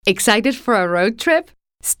Excited for a road trip?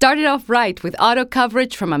 Start it off right with auto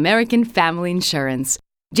coverage from American Family Insurance.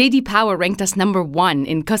 JD Power ranked us number 1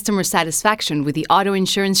 in customer satisfaction with the auto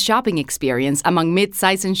insurance shopping experience among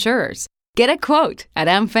mid-size insurers. Get a quote at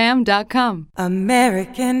amfam.com.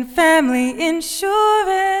 American Family Insurance.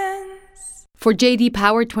 For JD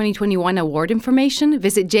Power 2021 award information,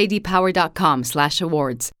 visit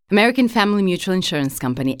jdpower.com/awards. American Family Mutual Insurance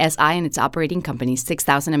Company, SI and its operating companies,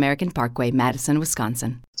 6000 American Parkway, Madison,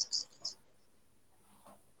 Wisconsin.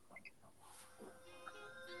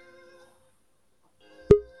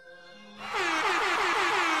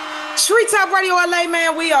 Treetop Radio LA,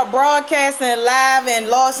 man, we are broadcasting live in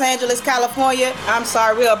Los Angeles, California.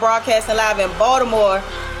 We are broadcasting live in Baltimore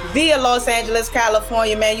via Los Angeles,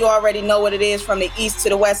 California, man. You already know what it is from the east to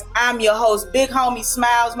the west. I'm your host, Big Homie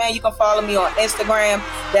Smiles, man. You can follow me on Instagram.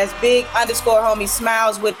 That's Big_Homie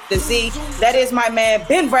Smiles with the Z. That is my man,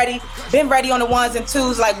 Been Ready on the ones and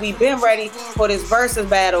twos, like we been ready for this versus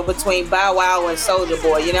battle between Bow Wow and Soulja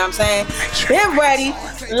Boy. You know what I'm saying? Been ready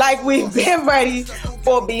like we've been ready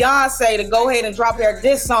for Beyonce to go ahead and drop her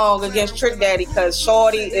diss song against Trick Daddy, because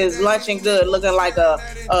Shorty is lunching good, looking like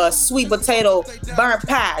a sweet potato burnt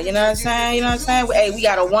pie. You know what I'm saying? Hey, we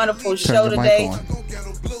got a wonderful show today.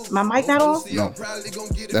 My mic not on? No.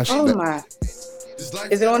 My.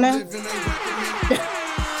 Is it on now?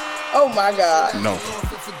 Oh my God. No.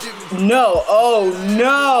 No. Oh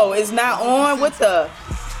no. It's not on? What the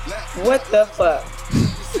fuck?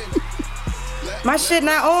 My shit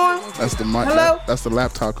not on? That's the mic. Hello? That's the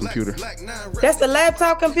laptop computer. That's the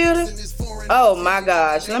laptop computer? Oh my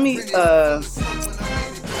gosh. Let me Are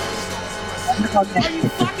you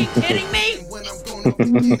fucking kidding me?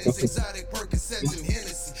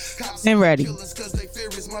 Been ready.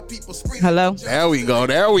 Hello? There we go.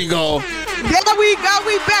 We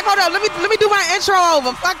back. Hold on. Let me do my intro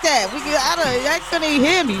over. Fuck that. I couldn't even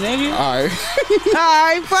hear me, nigga. All right. All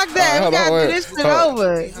right, fuck that. All right, we gotta do this shit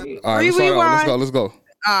over. All right, let's go. All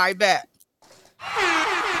right, bet.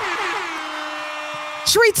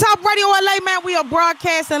 Treetop Radio LA, man. We are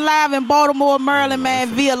broadcasting live in Baltimore, Maryland, man,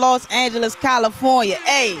 via Los Angeles, California.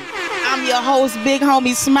 Hey, I'm your host, Big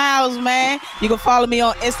Homie Smiles, man. You can follow me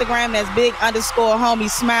on Instagram. That's Big_Homie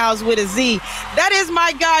Smiles with a Z. That is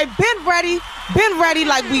my guy, Been Ready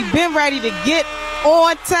like we've been ready to get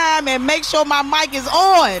on time and make sure my mic is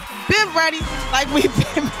on. Been ready like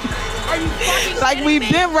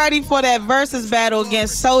we've been ready for that versus battle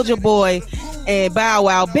against Soulja Boy and Bow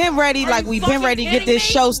Wow. Been ready like we've been ready to get this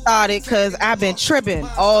show started, because I've been tripping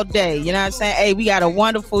all day. You know what I'm saying? Hey, we got a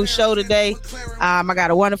wonderful show today. I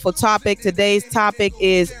got a wonderful topic. Today's topic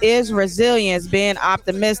is resilience being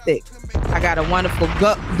optimistic? I got a wonderful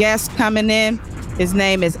guest coming in. His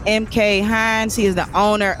name is MK Hines. He is the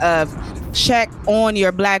owner of Check on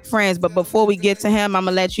Your Black Friends. But before we get to him, I'm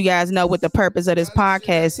gonna let you guys know what the purpose of this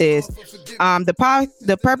podcast is.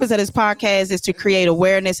 The purpose of this podcast is to create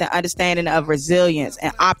awareness and understanding of resilience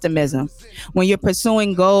and optimism when you're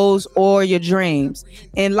pursuing goals or your dreams.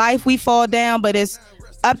 In life, we fall down, but it's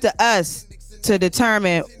up to us to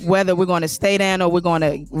determine whether we're going to stay down or we're going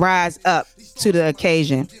to rise up to the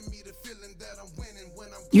occasion.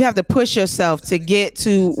 You have to push yourself to get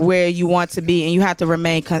to where you want to be, and you have to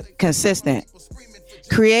remain consistent.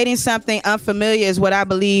 Creating something unfamiliar is what I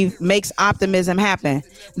believe makes optimism happen.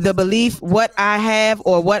 The belief what I have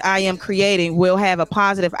or what I am creating will have a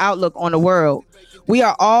positive outlook on the world. We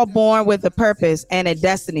are all born with a purpose and a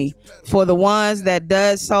destiny. For the ones that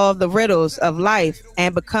does solve the riddles of life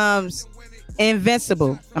and becomes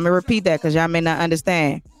invincible. I'm gonna repeat that because y'all may not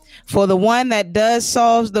understand. For the one that does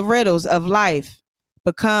solve the riddles of life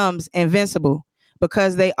becomes invincible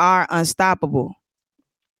because they are unstoppable.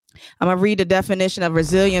 I'm gonna read the definition of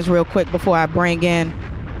resilience real quick before I bring in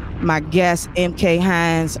my guest, MK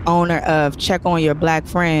Hines, owner of Check on Your Black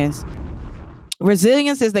Friends.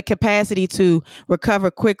 Resilience is the capacity to recover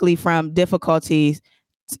quickly from difficulty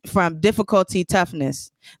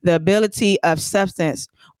toughness, the ability of substance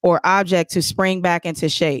or object to spring back into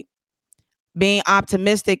shape. Being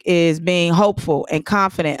optimistic is being hopeful and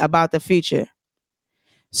confident about the future.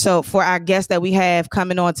 So for our guest that we have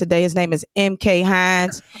coming on today, his name is MK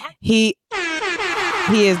Hines. He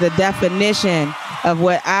is the definition of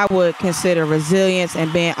what I would consider resilience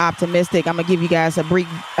and being optimistic. I'm gonna give you guys a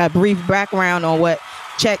brief background on what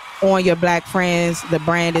Check on Your Black Friends, the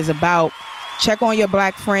brand, is about. Check on Your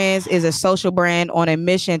Black Friends is a social brand on a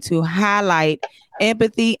mission to highlight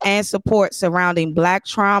empathy and support surrounding Black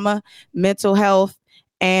trauma, mental health,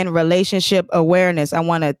 and relationship awareness. I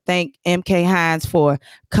want to thank MK Hines for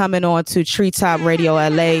coming on to Treetop Radio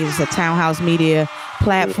LA. It's a Townhouse Media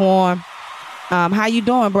platform. How you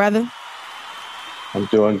doing, brother? I'm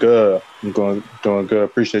doing good. Doing good.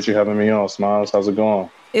 Appreciate you having me on, Smiles. How's it going?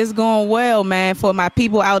 It's going well, man. For my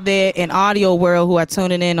people out there in audio world who are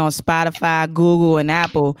tuning in on Spotify, Google, and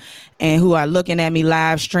Apple, and who are looking at me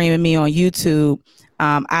live streaming me on YouTube,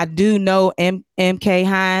 I do know MK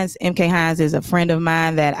Hines. MK Hines is a friend of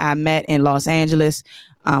mine that I met in Los Angeles.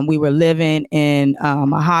 We were living in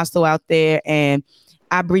a hostel out there, and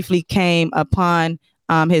I briefly came upon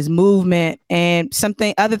his movement and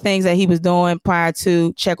other things that he was doing prior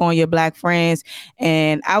to Check on Your Black Friends.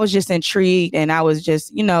 And I was just intrigued, and I was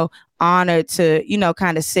just, honored to,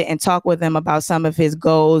 kind of sit and talk with him about some of his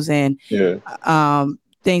goals and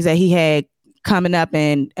things that he had coming up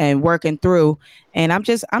and working through. And I'm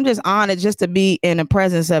just honored just to be in the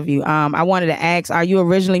presence of you. I wanted to ask, are you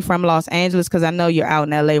originally from Los Angeles? Because I know you're out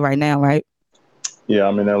in LA right now, right? Yeah,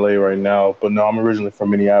 I'm in LA right now, but no, I'm originally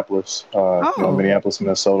from Minneapolis, Minneapolis,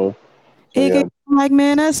 Minnesota. So, like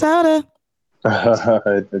Minnesota.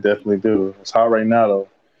 I definitely do. It's hot right now, though.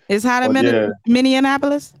 It's hot in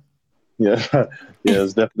Minneapolis? Yeah,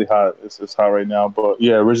 it's definitely hot. It's hot right now, but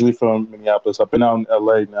yeah, originally from Minneapolis. I've been out in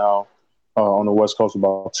LA now on the West Coast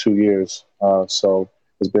about 2 years. So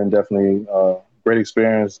it's been definitely a great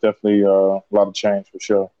experience, definitely a lot of change for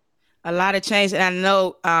sure. A lot of change. And I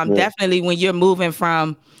know definitely when you're moving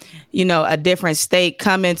from, a different state,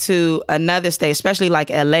 coming to another state, especially like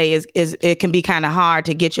LA, it can be kind of hard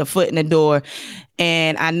to get your foot in the door.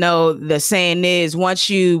 And I know the saying is once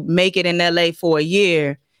you make it in LA for a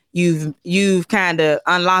year, you've kind of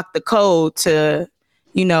unlocked the code to,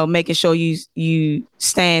 making sure you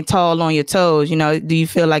stand tall on your toes. Do you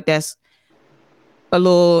feel like that's a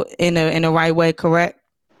little in the right way, correct?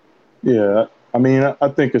 Yeah. I mean, I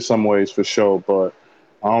think in some ways for sure, but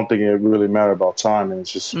I don't think it really matter about time. And it's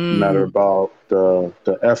just a matter about the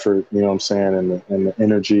effort, you know what I'm saying, and the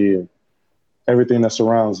energy and everything that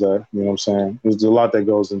surrounds that, you know what I'm saying. There's a lot that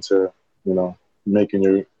goes into, making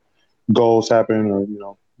your goals happen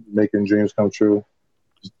or, making dreams come true.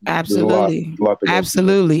 Absolutely. A lot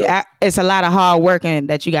Absolutely. It's a lot of hard work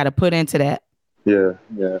that you got to put into that. Yeah.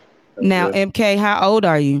 Now, MK, how old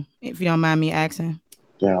are you, if you don't mind me asking?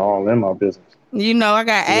 Yeah, all in my business. I got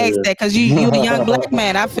to ask that because you a young black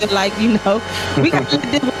man. I feel like, we got to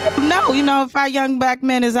let them know, if our young black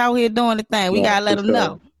man is out here doing the thing, we got to let them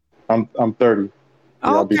know. I'm 30.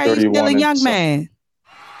 I'll be 31. You're still a young man.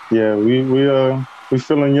 Yeah, we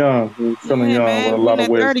feeling young. We're feeling young with a lot of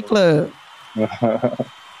wisdom. 30 club.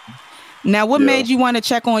 Now, what made you want to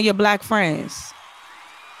check on your black friends?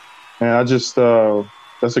 Man, that's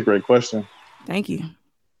a great question. Thank you.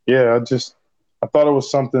 Yeah, I thought it was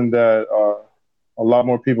something that a lot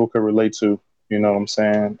more people could relate to, you know what I'm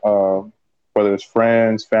saying? Whether it's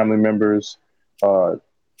friends, family members,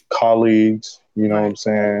 colleagues, you know what I'm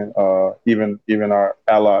saying? Even our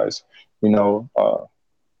allies,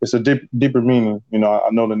 it's a deeper meaning. I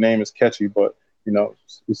know the name is catchy, but, I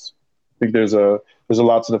think there's a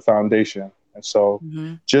lot to the foundation. And so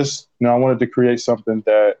just, I wanted to create something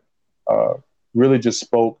that really just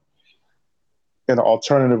spoke in an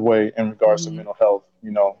alternative way in regards to mental health.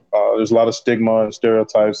 There's a lot of stigma and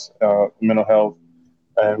stereotypes, mental health.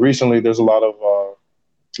 And recently there's a lot of,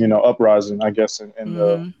 uprising, I guess, in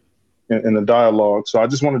the dialogue. So I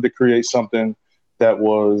just wanted to create something that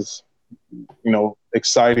was,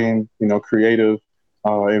 exciting, creative,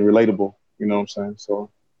 and relatable, you know what I'm saying? So,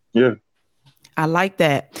 yeah. I like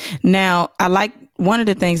that. Now, one of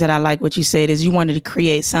the things that I like what you said is you wanted to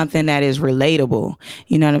create something that is relatable.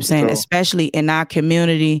 You know what I'm saying? Sure. Especially in our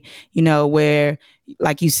community, where,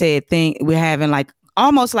 like you said, we're having like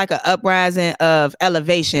almost like an uprising of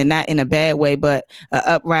elevation, not in a bad way, but an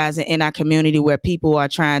uprising in our community where people are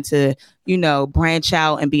trying to, branch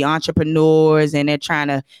out and be entrepreneurs, and they're trying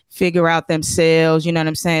to figure out themselves. You know what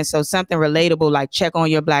I'm saying? So something relatable like Check on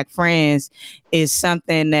Your Black Friends is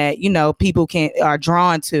something that, people are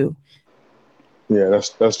drawn to. Yeah,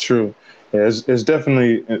 that's true. Yeah, it's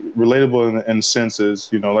definitely relatable in senses,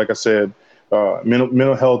 like I said,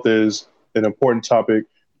 mental health is an important topic,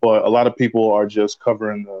 but a lot of people are just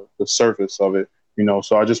covering the surface of it,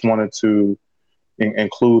 so I just wanted to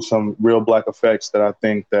include some real Black effects that I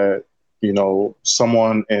think that,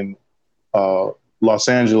 someone in Los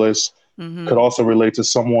Angeles could also relate to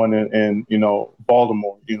someone in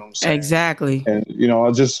Baltimore, you know what I'm saying? Exactly. And,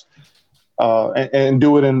 I just, and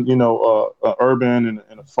do it in, urban and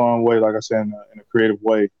in a fun way, like I said, in a creative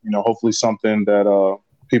way, hopefully something that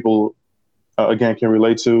people, again, can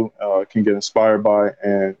relate to, can get inspired by,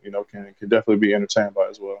 and, can definitely be entertained by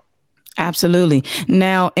as well. Absolutely.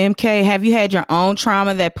 Now, MK, have you had your own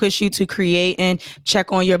trauma that pushed you to create and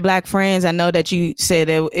check on your Black friends? I know that you said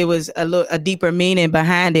it was a deeper meaning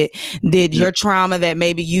behind it. Did your trauma that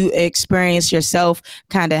maybe you experienced yourself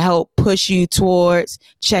kind of help push you towards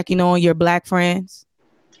checking on your Black friends?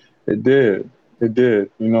 It did. It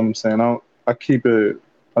did. You know what I'm saying? I keep it,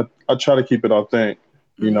 I try to keep it authentic,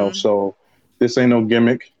 you know, so this ain't no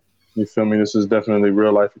gimmick. You feel me? This is definitely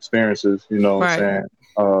real life experiences, you know what I'm saying?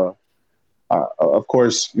 Of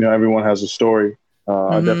course, you know, everyone has a story.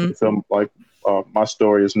 I definitely feel like my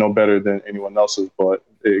story is no better than anyone else's, but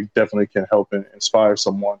it definitely can help and inspire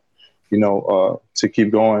someone, you know, to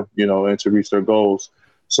keep going, you know, and to reach their goals.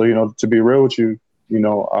 So, you know, to be real with you, you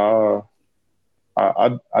know,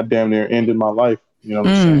 I damn near ended my life, you know what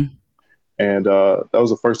I'm saying? And that was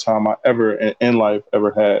the first time I ever in life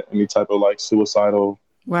ever had any type of like suicidal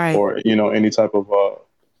or, you know, any type of,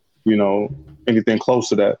 you know, anything close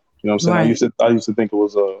to that. You know what I'm saying? I used to think it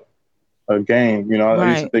was a game, you know,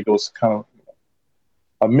 I used to think it was kind of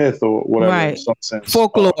a myth or whatever in some sense.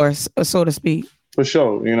 Folklore, so to speak. For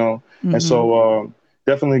sure, you know. And so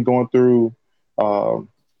definitely going through,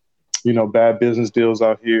 you know, bad business deals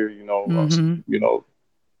out here, you know,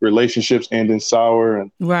 relationships ending sour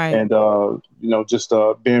and, you know, just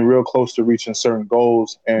being real close to reaching certain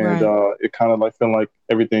goals. And it kind of like feeling like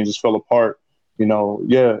everything just fell apart, you know.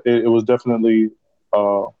 Yeah, it was definitely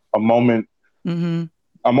a moment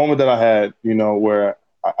that I had, you know, where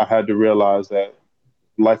I had to realize that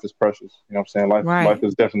life is precious. You know what I'm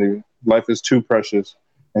saying? Life is too precious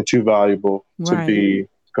and too valuable to be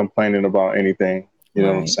complaining about anything. You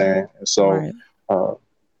know what I'm saying? And so,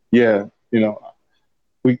 yeah, you know,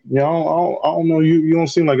 I don't know. You don't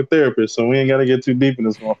seem like a therapist, so we ain't got to get too deep in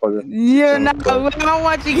this motherfucker. Yeah, no, I don't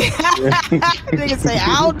want you. Nigga say,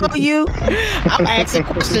 I don't know you. I'm asking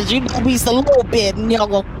questions. You know me a little bit,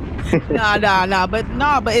 nigga.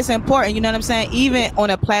 But it's important, you know what I'm saying? Even on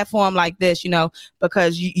a platform like this, you know,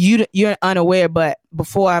 because you're unaware, but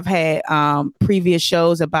before I've had previous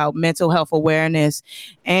shows about mental health awareness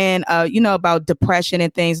and you know, about depression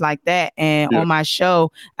and things like that. And on my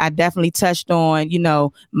show, I definitely touched on, you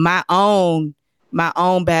know, my own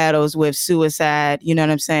battles with suicide, you know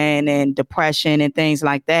what I'm saying, and depression and things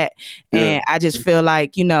like that. And I just feel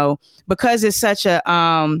like, you know, because it's such a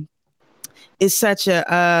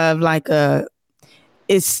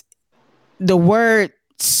it's the word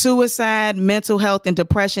suicide, mental health, and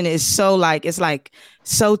depression is so like, it's like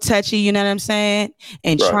so touchy, you know what I'm saying?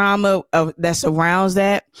 And trauma that surrounds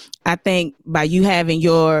that. I think by you having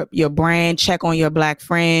your brand check on your Black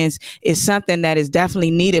friends is something that is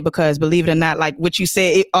definitely needed, because believe it or not, like what you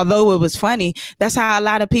said, although it was funny, that's how a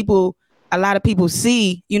lot of people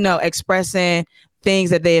see, you know, expressing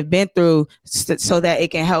things that they have been through so that it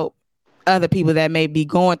can help other people that may be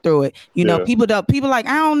going through it. You know, people like,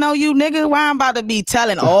 I don't know you, nigga. Why I'm about to be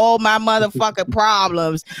telling all my motherfucking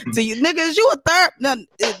problems to you, niggas? You a third? No,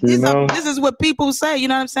 this is what people say. You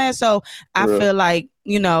know what I'm saying? So I feel like,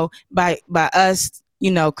 you know, by us,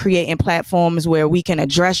 you know, creating platforms where we can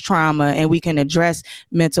address trauma and we can address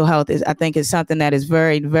mental health I think is something that is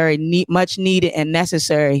very, very much needed and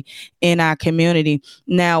necessary in our community.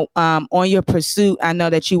 Now, on your pursuit, I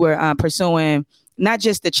know that you were pursuing not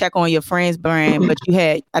just to check on your friends' brand, but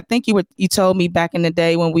you told me back in the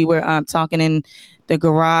day when we were talking in the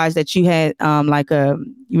garage that you had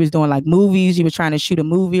you was doing like movies. You were trying to shoot a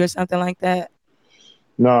movie or something like that.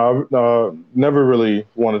 No, never really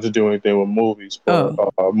wanted to do anything with movies, but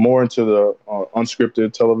more into the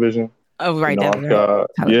unscripted television. Oh, right. You know,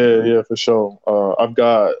 yeah, for sure. I've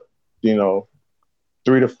got, you know,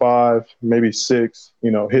 3 to 5, maybe 6,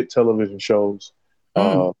 you know, hit television shows.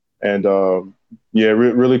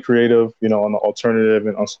 Really creative, you know, on the alternative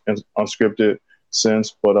and unscripted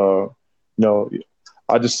sense. But, you know,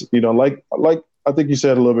 I just, you know, like I think you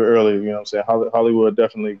said a little bit earlier, you know what I'm saying? Hollywood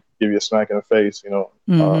definitely give you a smack in the face, you know,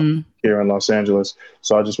 here in Los Angeles.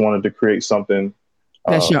 So I just wanted to create something.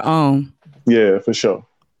 That's your own. Yeah, for sure.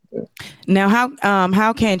 Yeah. Now,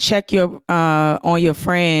 how can check your on your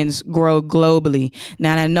friends grow globally?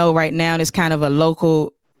 Now, I know right now it's kind of a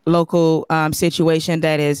local situation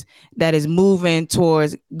that is moving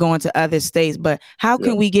towards going to other states, but how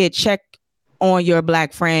can we get check on your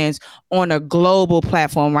Black friends on a global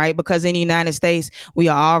platform, right? Because in the United States, we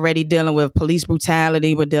are already dealing with police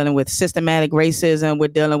brutality, we're dealing with systematic racism, we're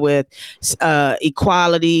dealing with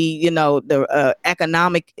equality, you know, the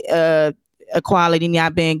economic equality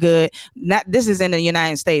not being good. This is in the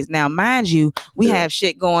United States. Now, mind you, we have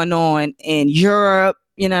shit going on in Europe,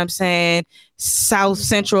 you know what I'm saying, South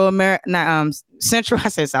Central America, Central, I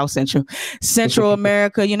said South Central, Central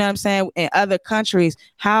America, you know what I'm saying, in other countries,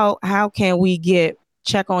 how can we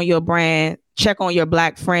check on your brand, check on your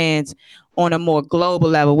Black friends on a more global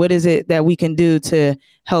level? What is it that we can do to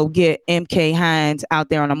help get MK Hines out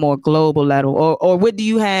there on a more global level? Or what do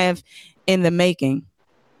you have in the making?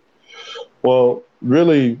 Well,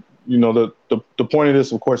 really, you know, the point of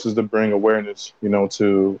this, of course, is to bring awareness, you know,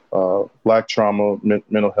 to Black trauma,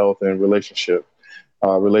 mental health, and relationships.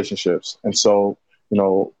 And so, you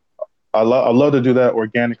know, I love to do that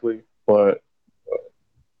organically, but,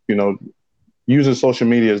 you know, using social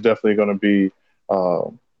media is definitely going to be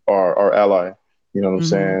our ally, you know what I'm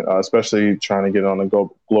saying, especially trying to get on a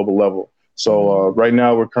global level. So right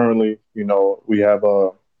now we're currently, you know, we have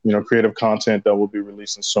creative content that will be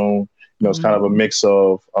releasing soon. You know, it's kind of a mix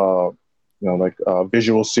of, you know, like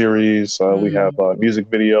visual series. We have music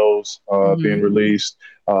videos being released,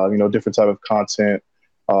 you know, different type of content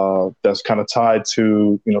that's kind of tied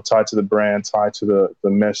to the brand, tied to the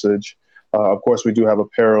message. Of course, we do have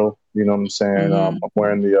apparel, you know what I'm saying? I'm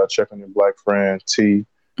wearing the Check on Your Black Friend tee,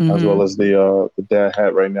 as well as the dad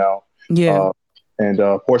hat right now. Yeah. And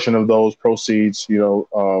a portion of those proceeds, you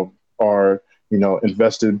know, are, you know,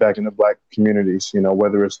 invested back in the Black communities, you know,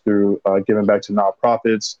 whether it's through giving back to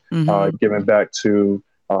nonprofits, giving back to,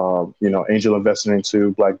 you know, angel investing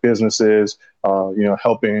into Black businesses, you know,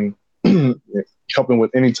 helping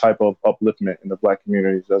with any type of upliftment in the Black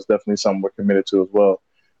communities. That's definitely something we're committed to as well.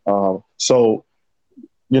 So,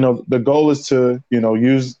 you know, the goal is to, you know,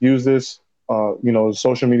 use this, you know,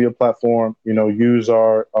 social media platform, you know, use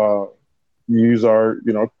our, you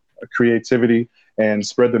know, creativity and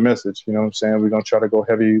spread the message. You know what I'm saying? We're going to try to go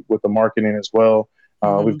heavy with the marketing as well.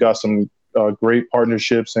 We've got some great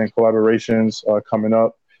partnerships and collaborations coming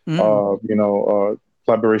up. You know,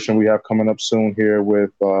 collaboration we have coming up soon here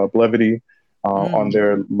with Blevity on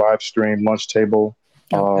their live stream lunch table.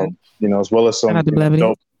 You know, as well as some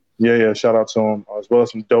dope. Yeah. Shout out to them, as well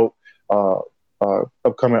as some dope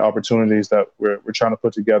upcoming opportunities that we're trying to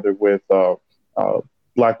put together with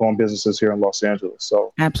Black-owned businesses here in Los Angeles.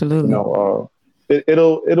 So absolutely, you know,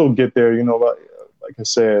 it'll get there. You know, like I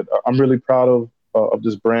said, I'm really proud of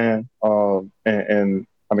this brand, and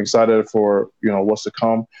I'm excited for, you know, what's to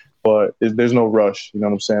come. But there's no rush. You know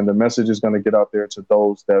what I'm saying? The message is going to get out there to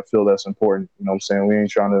those that feel that's important. You know what I'm saying? We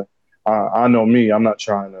ain't trying to. I know me. I'm not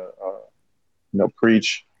trying to, you know,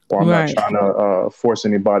 preach, or I'm not trying to force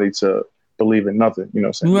anybody to believe in nothing. You know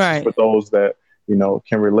what I'm saying? This is for those that, you know,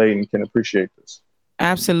 can relate and can appreciate this.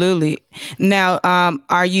 Absolutely. Now, let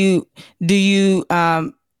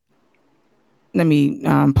me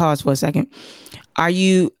pause for a second. Are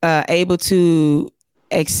you able to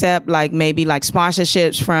accept maybe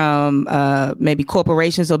sponsorships from maybe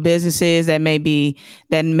corporations or businesses that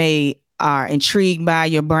are intrigued by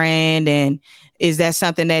your brand? And is that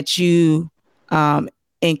something that you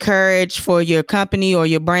encourage for your company or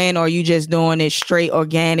your brand, or are you just doing it straight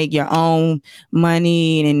organic, your own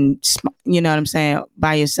money, and you know what I'm saying,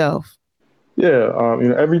 by yourself? Yeah, you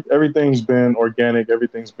know, everything's been organic.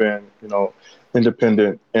 Everything's been, you know,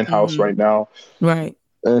 independent, in-house right now. Right.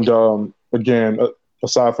 And again,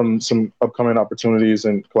 aside from some upcoming opportunities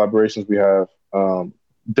and collaborations we have,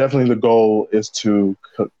 definitely the goal is to,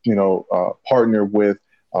 you know, partner with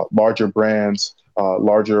larger brands,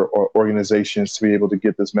 larger organizations to be able to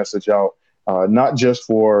get this message out, not just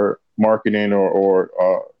for marketing or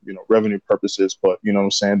you know, revenue purposes, but, you know what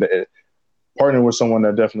I'm saying, that partner with someone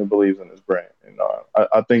that definitely believes in this brand. And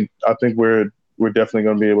I think we're definitely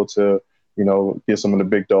going to be able to, you know, get some of the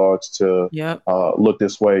big dogs to look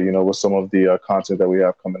this way, you know, with some of the content that we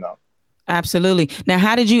have coming out. Absolutely. Now,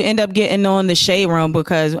 how did you end up getting on the Shade Room?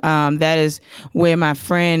 Because that is where my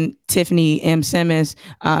friend Tiffany M. Simmons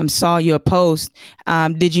saw your post.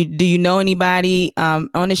 Do you know anybody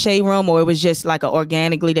on the Shade Room, or it was just like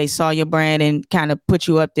organically they saw your brand and kind of put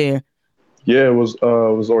you up there? Yeah, it was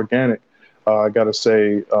organic. I got to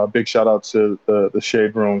say, big shout out to the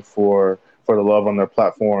Shade Room for the love on their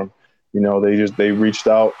platform. You know, they reached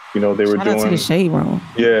out. You know, they were doing, out to the Shade Room.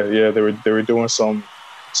 Yeah, they were doing some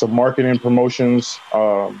marketing promotions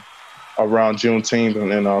around Juneteenth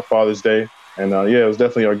and Father's Day, and it was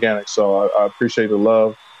definitely organic. So I appreciate the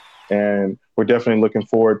love, and we're definitely looking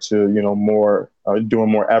forward to, you know, more doing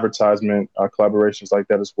more advertisement collaborations like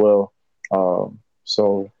that as well.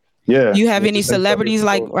 So yeah. You have any celebrities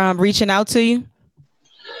reaching out to you?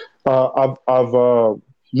 I've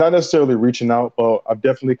not necessarily reaching out, but I've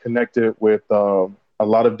definitely connected with a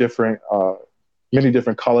lot of many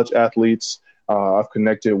different college athletes. I've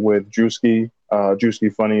connected with Drewski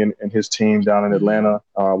Funny and his team down in Atlanta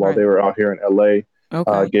while they were out here in LA.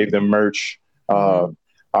 Okay. Gave them merch.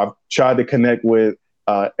 I've tried to connect with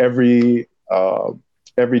every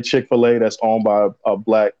Chick-fil-A that's owned by a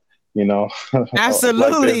black,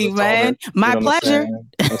 Absolutely, man. Owner, My pleasure.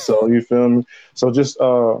 And so you feel me? So just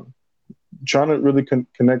trying to really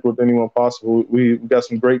connect with anyone possible. We've got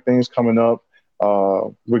some great things coming up.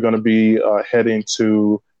 We're going to be heading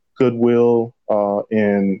to Goodwill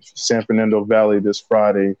in San Fernando Valley this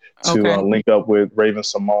Friday to link up with Raven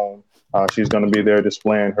Simone. She's going to be there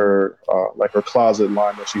displaying her her closet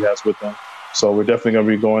line that she has with them. So we're definitely going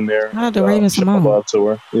to be going there. Raven Simone. Love to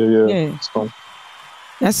her. Yeah.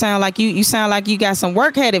 That sound like you sound like you got some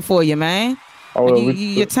work headed for you, man.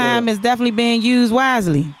 Your time is definitely being used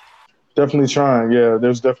wisely. Definitely trying. Yeah,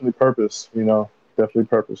 there's definitely purpose, definitely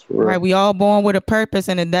purpose. For right. We all born with a purpose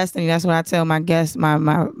and a destiny. That's what I tell my guests,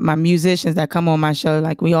 my musicians that come on my show.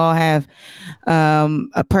 Like we all have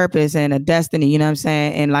a purpose and a destiny, you know what I'm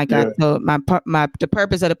saying? And like I told the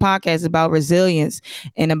purpose of the podcast is about resilience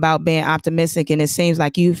and about being optimistic. And it seems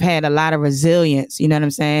like you've had a lot of resilience, you know what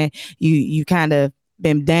I'm saying? You kind of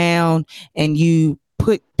been down and you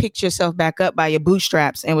picked yourself back up by your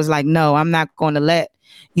bootstraps and was like, no, I'm not going to let,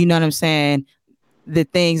 you know what I'm saying, the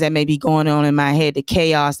things that may be going on in my head, the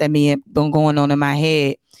chaos that may be going on in my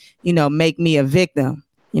head, make me a victim,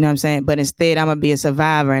 you know what I'm saying? But instead, I'm going to be a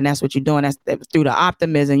survivor. And that's what you're doing. That's through the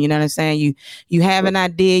optimism. You know what I'm saying? You have an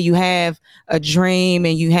idea, you have a dream,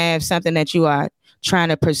 and you have something that you are trying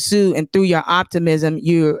to pursue. And through your optimism,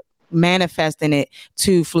 you're manifesting it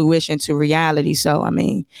to fruition, to reality. So,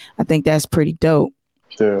 I think that's pretty dope.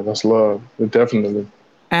 Yeah, that's love. Definitely.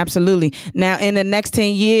 Absolutely. Now, in the next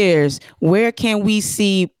 10 years, where can we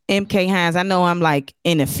see MK Hines? I know I'm like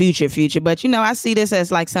in the future, but I see this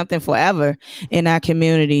as like something forever in our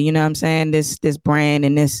community. You know what I'm saying? This brand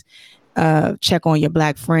and this check on your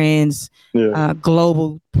black friends,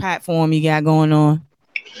 global platform you got going on.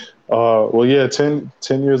 Well, yeah, 10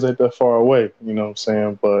 years ain't that far away, you know what I'm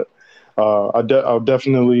saying? But I'll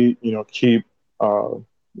definitely,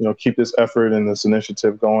 keep this effort and this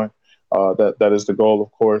initiative going. That is the goal,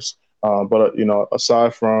 of course. But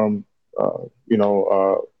aside from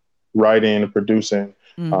writing and producing,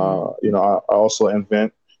 I also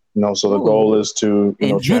invent. So the goal is to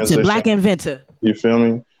transition. Black inventor. You feel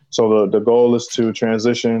me? So the goal is to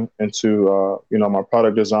transition into my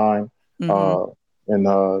product design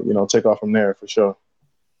and take off from there for sure.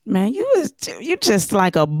 Man, you just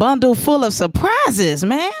like a bundle full of surprises,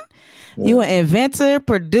 man. Yeah. You an inventor,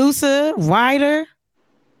 producer, writer,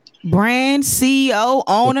 brand, CEO,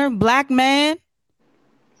 owner, black man.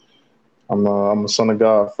 I'm a son of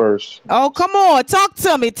God first. Oh, come on. Talk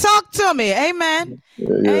to me. Amen.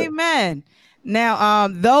 Yeah. Amen. Now,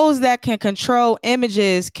 those that can control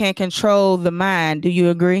images can control the mind. Do you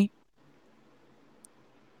agree?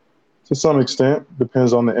 To some extent.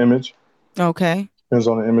 Depends on the image. Okay. Depends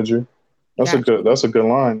on the imagery. That's a good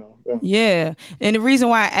line though. Yeah. And the reason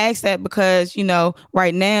why I asked that because,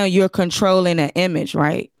 right now you're controlling an image,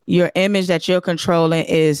 right? Your image that you're controlling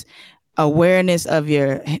is awareness of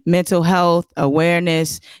your mental health,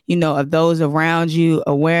 awareness, of those around you,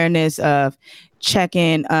 awareness of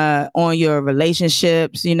checking on your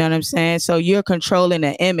relationships, you know what I'm saying? So you're controlling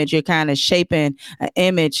an image. You're kind of shaping an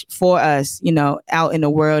image for us, out in the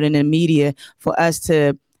world and in the media for us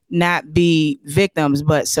to not be victims,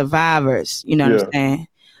 but survivors, you know what I'm saying?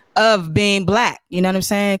 Of being black, you know what I'm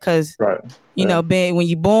saying? Because, when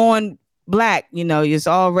you're born black, there's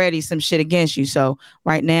already some shit against you. So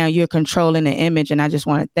right now you're controlling the image, and I just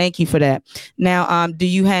want to thank you for that. Now, do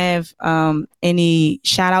you have any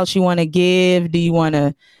shout outs you want to give? Do you want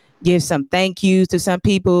to give some thank yous to some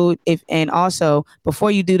people? And also,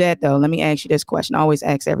 before you do that, though, let me ask you this question. I always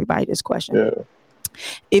ask everybody this question. Yeah.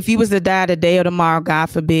 If you was to die today or tomorrow, God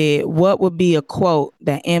forbid, what would be a quote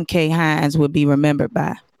that MK Hines would be remembered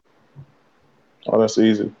by? Oh, that's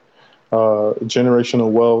easy. Generational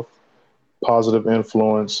wealth, positive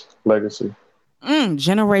influence, legacy.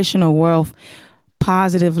 Generational wealth,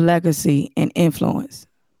 positive legacy, and influence.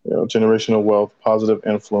 Generational wealth, positive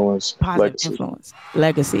influence,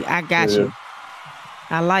 legacy. I got you.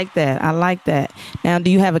 I like that. Now, do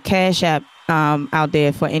you have a Cash App out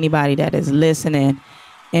there for anybody that is listening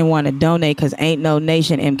and want to donate? Because ain't no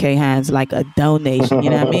nation, MK Hines, like a donation. You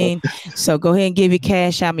know what I mean? So go ahead and give your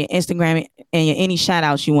Cash App, your Instagram, and any shout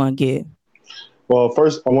outs you want to give. Well,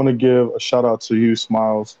 first, I want to give a shout out to you,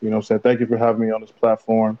 Smiles. You know what I'm saying? Thank you for having me on this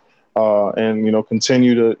platform. And,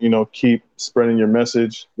 continue to, keep spreading your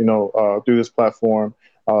message, through this platform.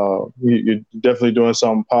 You're definitely doing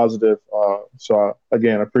something positive. So,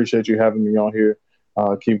 again, I appreciate you having me on here.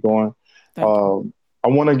 Keep going. I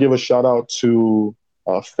want to give a shout out to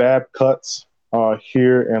Fab Cuts.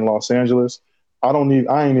 here in Los Angeles. I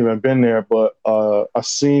ain't even been there, but I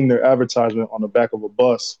seen their advertisement on the back of a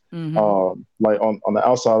bus, like on the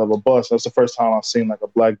outside of a bus. That's the first time I've seen like a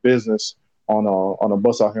black business on a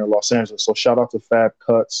bus out here in Los Angeles. So shout out to Fab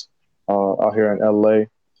Cuts out here in LA.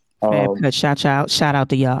 Fab Cuts, shout out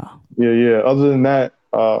to y'all. Yeah. Other than that,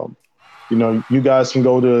 you guys can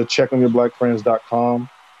go to checkonyourblackfriends.com.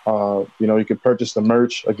 You can purchase the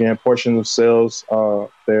merch. Again, portions of sales,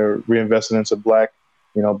 they're reinvested into black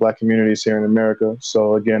communities here in America.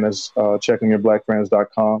 So again, it's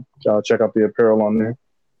checkonyourblackfriends.com. Check out the apparel on there.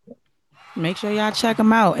 Make sure y'all check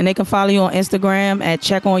them out. And they can follow you on Instagram at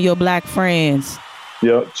checkonyourblackfriends.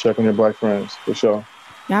 Yep, Check On Your Black Friends, for sure.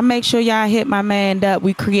 Y'all make sure y'all hit my man up.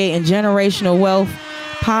 We creating generational wealth,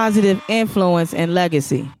 positive influence, and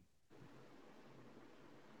legacy.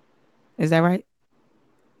 Is that right?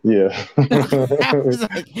 Yeah. I was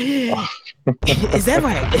like, is that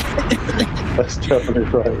right? That's definitely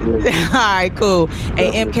right. Yeah. All right, cool.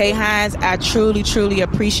 Hey, MK Hines, I truly, truly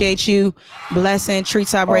appreciate you blessing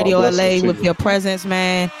Treetop Radio LA with your presence,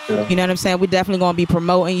 man. Yeah. You know what I'm saying? We're definitely going to be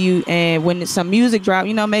promoting you. And when some music drop,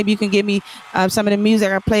 maybe you can give me some of the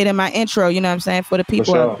music I played in my intro, you know what I'm saying, for the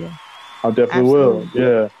people out there. I definitely will.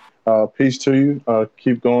 Yeah. Peace to you.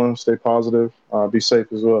 Keep going. Stay positive. Be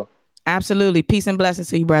safe as well. Absolutely. Peace and blessings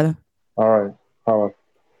to you, brother. All right. All right.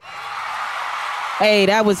 Hey,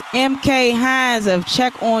 that was MK Hines of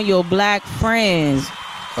Check On Your Black Friends.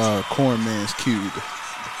 Corn Man's cute.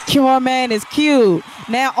 Corn Man is cute.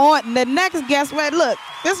 Now on the next guest, look,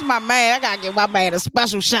 this is my man. I gotta give my man a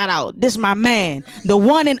special shout out. This is my man, the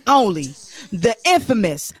one and only, the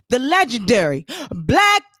infamous, the legendary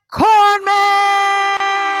Black Corn Man.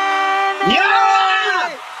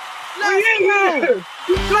 Yeah!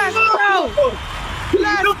 Let's go.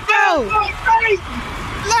 Let's go. Let's go.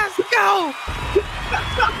 Let's go.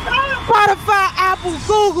 Spotify, Apple,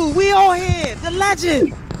 Google, we all here. The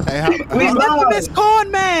legend. Hey, the infamous Corn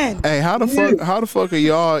Man. Hey, how the fuck are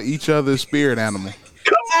y'all each other's spirit animal?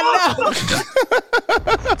 I know. Let's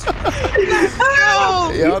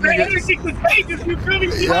go. Y'all niggas, You feel me?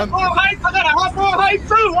 You hop on hype, I got a hop on hype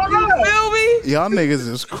too. You feel me? y'all niggas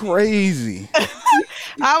is crazy.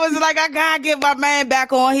 I was like, I gotta get my man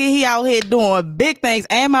back on here. He out here doing big things.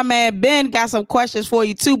 And my man Ben got some questions for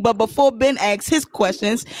you too. But before Ben asks his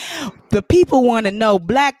questions, the people want to know,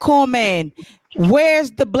 Black Corn Man,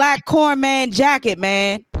 where's the Black Corn Man jacket,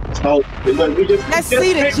 man? Oh, let's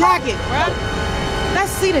see the jacket, bro.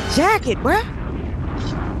 Let's see the jacket, bro.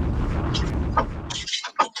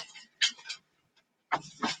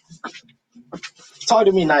 Talk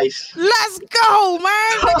to me nice. Let's go,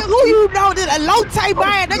 man. Nigga, who you know that a low type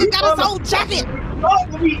man nigga got his own jacket. Talk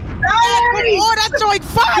to me nice. Oh, that joint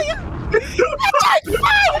fire. That joint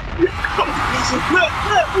fire. Look,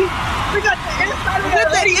 we got the inside of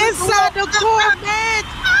the inside the Corn Man.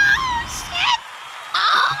 Oh shit.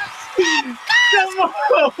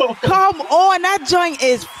 Come on, that joint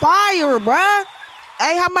is fire, bruh.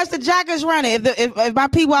 Hey, how much the jacket's running? If my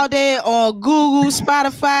people out there on Google,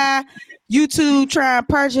 Spotify, YouTube try and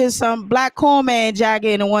purchase some Black Corn Man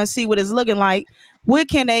jacket and want to see what it's looking like, where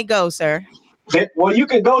can they go, sir? Well, you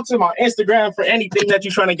can go to my Instagram for anything that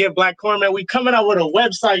you're trying to get Black Corn Man. We coming out with a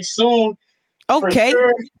website soon. Okay.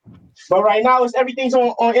 Sure. But right now, everything's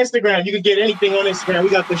on Instagram. You can get anything on Instagram. We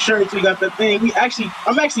got the shirts, we got the thing.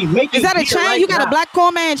 I'm actually making. Is that a chain? You got a Black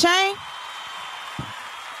Corn Man chain?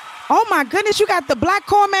 Oh my goodness, you got the Black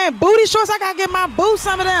Corn Man booty shorts. I gotta get my boo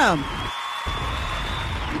some of them.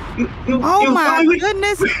 Oh my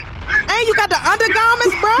goodness. And you got the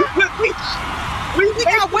undergarments, bro. We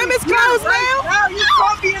got women's clothes now. You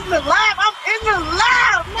caught me in the lab. I'm in the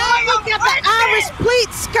lab. Now you got the Irish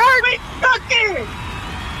pleat skirt. We cooking.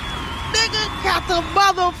 Nigga got the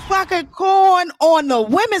motherfucking corn on the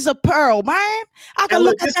women's apparel, man. I can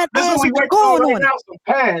look at that ass with the corn on it. Some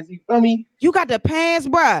pants, you feel me? You got the pants,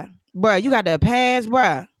 bruh. Bruh, you got the pants,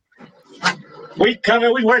 bruh. We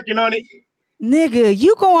coming. We working on it. Nigga,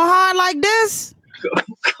 you going hard like this?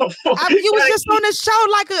 Come on. You was just on the show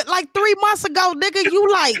like 3 months ago, nigga. You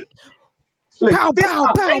like pow,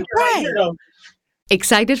 pow, pow, bang.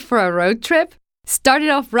 Excited for a road trip? Start it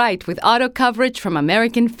off right with auto coverage from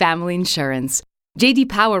American Family Insurance. J.D.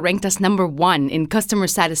 Power ranked us #1 in customer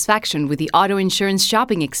satisfaction with the auto insurance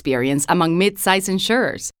shopping experience among mid-size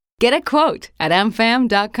insurers. Get a quote at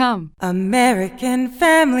amfam.com. American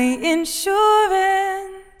Family Insurance.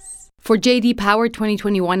 For J.D. Power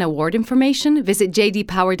 2021 award information, visit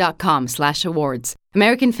jdpower.com/awards.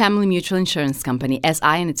 American Family Mutual Insurance Company, SI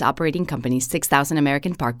and its operating companies, 6000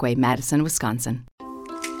 American Parkway, Madison, Wisconsin.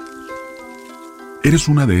 ¿Eres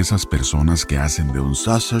una de esas personas que hacen de un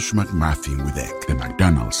Sausage McMuffin with Egg de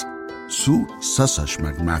McDonald's su Sausage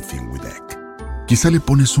McMuffin with Egg? Quizá le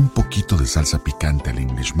pones un poquito de salsa picante al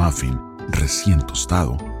English Muffin recién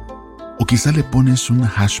tostado. O quizá le pones un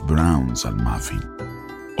hash browns al muffin.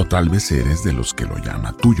 O tal vez eres de los que lo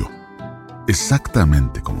llama tuyo.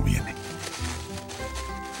 Exactamente como viene.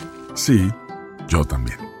 Sí, yo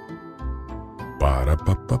también. Para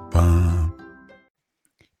pa pa pa.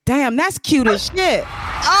 Damn, that's cute as shit.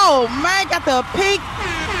 Oh man, got the pink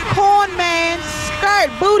corn man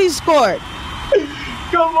skirt, booty skirt.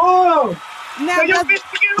 Come on. Now So your let's, bitch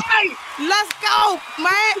get right. let's go,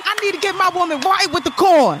 man. I need to get my woman right with the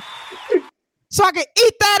corn, so I can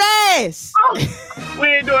eat that ass. We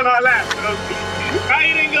ain't doing all that. Bro. I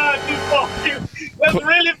ain't gonna do far. Let's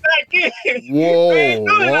reel it back in. We Whoa, ain't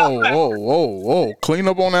doing all that. whoa. Clean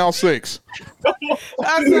up on aisle 6.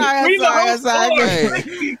 I'm sorry.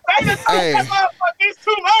 Hey. It's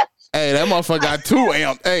too much. Hey, that motherfucker got 2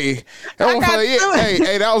 amped. Hey, that I got motherfucker, two.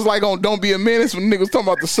 hey, that was like on Don't Be a Menace when niggas talking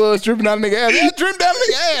about the suds dripping out of nigga ass. Yeah, drip down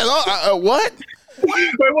nigga ass. What?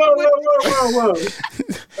 Wait, whoa.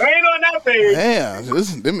 I ain't on that page. Damn,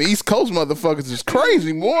 them East Coast motherfuckers is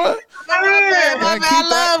crazy, boy.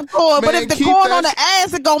 I love corn, but if the corn on the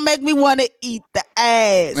ass, it gonna make me want to eat the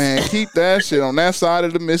ass. Man, keep that shit on that side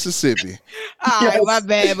of the Mississippi. All right, my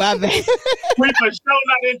bad. We for sure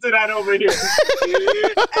not into that over here.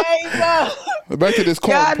 Hey, Back to this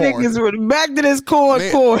corn y'all porn. niggas were back to this corn.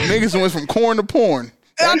 Niggas went from corn to porn.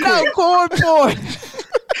 I know, corn. Oh, shit.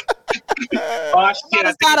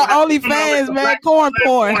 Gotta start an OnlyFans, man. Corn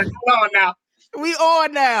porn. Come on now. We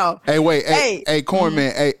on now. Hey, wait, hey, corn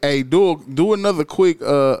man, hey, do another quick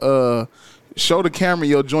show the camera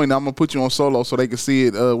your joint. I'm gonna put you on solo so they can see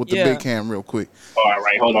it with the big cam real quick. All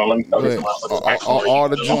right, hold on. Let me throw this All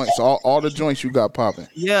the joints, all the joints you got popping.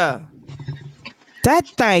 Yeah. That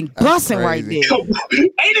thing busting right there. Ain't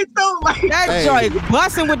it so like That joint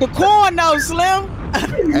busting with the corn though, Slim.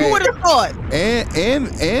 You would have thought. And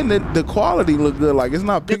the quality look good. Like it's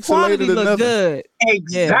not The pixelated quality or look nothing. good.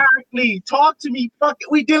 Exactly. Talk to me. Fuck it.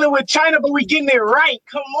 We dealing with China, but we getting it right.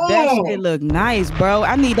 Come That on. shit look nice, bro.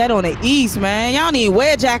 I need that on the East, man. Y'all need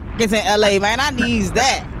wear jackets in LA, man. I need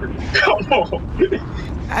that. Come on.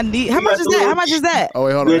 How much is that? How much is that? Oh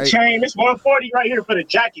wait, hold on. The chain, it's 140 right here for the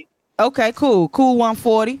jacket. Okay, cool. Cool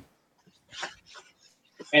 140.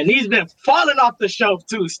 And these been falling off the shelf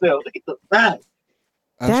too still. Look at the bag.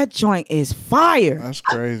 That joint is fire. That's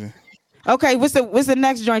crazy. Okay, what's the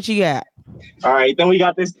next joint you got? All right, then we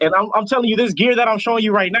got this, and I'm telling you, this gear that I'm showing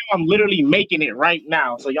you right now, I'm literally making it right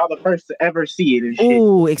now, so y'all the first to ever see it and shit.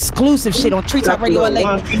 Ooh, exclusive shit on Treetop Radio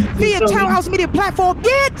LA via Townhouse Media Platform.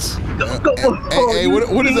 Bitch. Hey,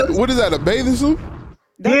 what is that? What is that? A bathing suit?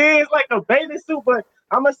 Yeah, it's like a bathing suit, but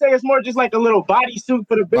I'm gonna say it's more just like a little bodysuit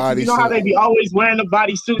for the bitches. You know how they be always wearing the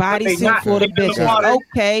bodysuit. Bodysuit for the bitches.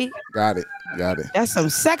 Okay. Got it. That's some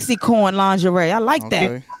sexy corn lingerie. I like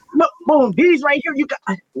that. Look, boom, these right here. You got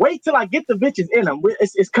wait till I get the bitches in them.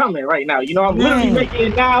 It's coming right now. You know, I'm literally making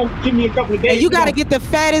it now. Give me a couple of days. And you gotta get the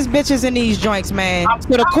fattest bitches in these joints, man, so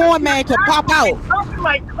the corn man can pop out. Something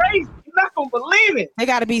like crazy. You're not gonna believe it. They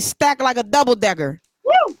gotta be stacked like a double decker.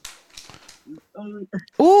 Woo!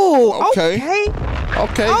 Ooh, Okay.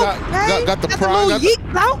 Okay. Got the Got pride. the little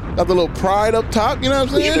yeet out. Got the little pride up top. You know what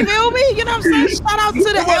I'm saying? You feel me? You know what I'm saying? Shout out to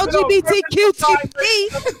the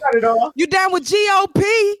LGBTQTP. You down with GOP?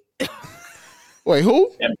 Wait,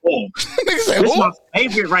 who? And boom. Nigga said This who? my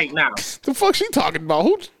favorite right now. The fuck she talking about?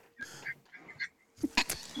 Who?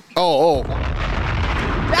 Oh.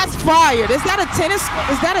 That's fire. Is that a tennis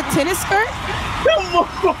skirt?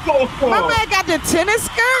 My man got the tennis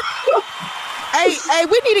skirt? Hey,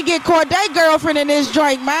 we need to get Corday girlfriend in this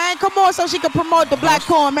joint, man. Come on, so she can promote the Black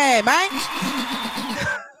Corn Man, man.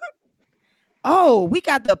 Oh, we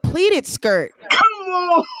got the pleated skirt. Come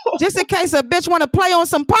on. Just in case a bitch want to play on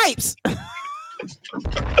some pipes. Come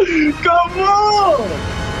on.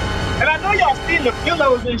 And I know y'all seen the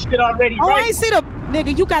pillows and shit already, Oh, right? I ain't see the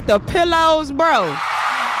nigga. You got the pillows, bro.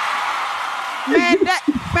 Man,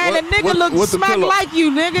 the nigga look smack like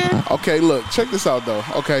you, nigga. Okay, look, check this out though.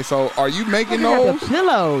 Okay, so are you making those? The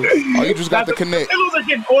pillows. Or you just got the connect? The pillows are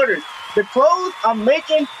getting ordered. The clothes I'm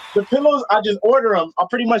making, the pillows I just order them. I'll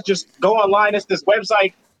pretty much just go online. It's this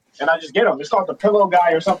website, and I just get them. It's called the Pillow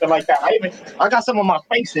Guy or something like that. I got some of my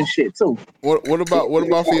face and shit too. What about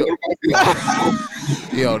for you?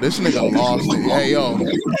 Yo, this nigga lost it. Hey, yo.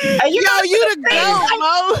 Hey, you the goat,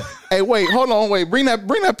 Mo. Hey, wait, hold on, wait. Bring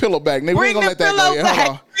that pillow back, nigga. We ain't gonna let that go yet. Hold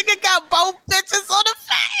on. Nigga got both bitches on the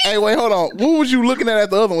face. Hey, wait, hold on. What was you looking at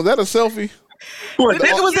the other one? Was that a selfie? The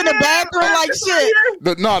nigga was in the bathroom like shit.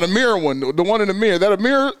 The mirror one. The one in the mirror. That a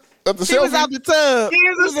mirror? That the He was selfie? out the tub. He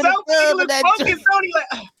is a in the selfie. He tub was of that focused on. He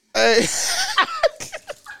like, Hey.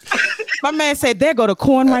 My man said, there go the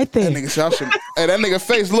corn right there. That nigga said, that nigga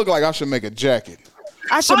face look like I should make a jacket.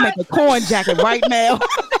 I should make a corn jacket right now.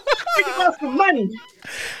 think about some money.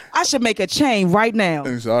 I should make a chain right now.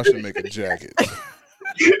 Nigga said, I should make a jacket.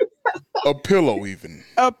 A pillow even.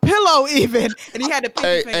 A pillow even. And he had the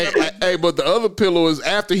pinky finger. Hey, but the other pillow is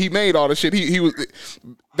after he made all the shit. He was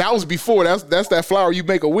that was before. That's that flower you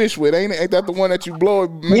make a wish with, ain't it? Ain't that the one that you blow?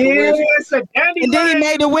 Make a wish? It's a dandy. And then he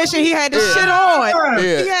made the wish and he had the shit on.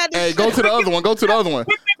 Yeah. He had the Hey, shit go to the other one. Go to the other one.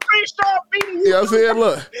 Yeah, I said,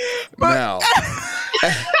 look. Now.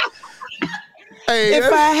 Hey,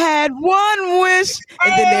 if I had one wish,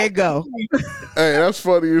 and then there you go. Hey, that's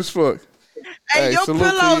funny as fuck. Hey, your salute to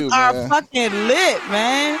pillows you, are man. fucking lit,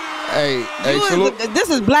 man. Hey, salute. This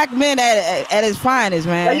is black men at his finest,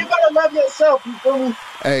 Yeah, man. you gotta love yourself. You feel me?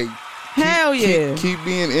 Hey, Hell yeah. keep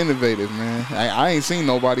being innovative, man. I ain't seen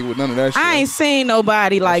nobody with none of that shit. I ain't seen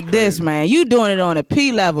nobody like this, man. You doing it on a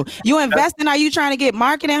P level. You investing? Are you trying to get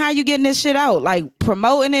marketing? How you getting this shit out? Like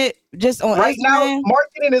promoting it just on Right now, Instagram?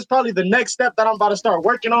 marketing is probably the next step that I'm about to start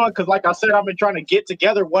working on. Because, like I said, I've been trying to get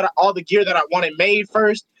together all the gear that I wanted made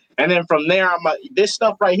first, and then from there, this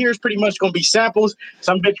stuff right here is pretty much gonna be samples.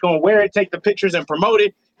 Some bitch gonna wear it, take the pictures, and promote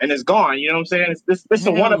it, and it's gone. You know what I'm saying? This is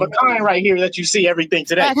a one of a kind right here that you see everything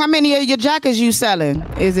today. Like how many of your jackets you selling?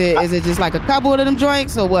 Is it just like a couple of them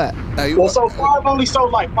joints or what? Hey, Well, so far I've only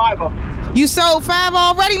sold like 5 of them. You sold 5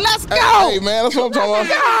 already? Let's go. Hey, man, that's what I'm talking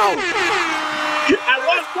about. At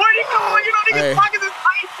 140, come on, you know, niggas Hey. pockets is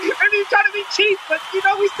tight. Maybe he's trying to be cheap, but you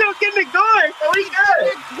know, we still getting it going, so we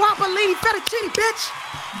good. Guapalini fettuccine, bitch.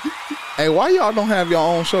 Hey, why y'all don't have your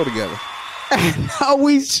own show together? Oh,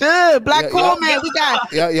 we should. Black Yeah, Cool y'all- Man, we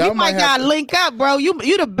got. y'all we might might have gotta to- link up, bro.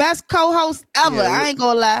 You the best co-host ever. Yeah, I ain't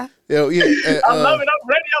gonna lie. I love it. I'm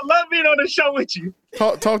ready. I love being on the show with you.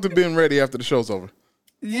 Talk to Ben Ready after the show's over.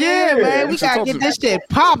 Yeah, man. We should gotta talk get to- this shit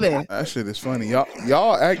popping. That shit is funny.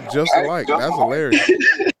 Y'all act just alike. That's hilarious.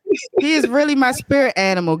 He is really my spirit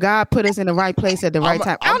animal. God put us in the right place at the right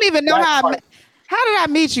time. I don't even know how did I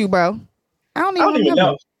meet you, bro? I don't I don't even even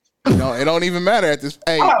remember. know. No, it don't even matter at this.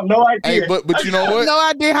 Hey, I have no idea. hey, but you know what? No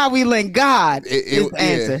idea how we link God. Is the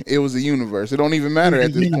answer. It was a universe. It don't even matter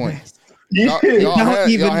at this point. Yeah. Y'all Don't had,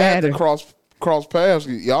 even y'all had to matter. cross paths.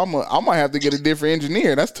 I might have to get a different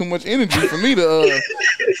engineer. That's too much energy for me to.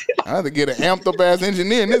 I have to get an amped up ass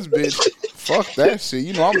engineer in this bitch. Fuck that shit.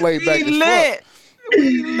 You know I'm laid back We as fuck. lit.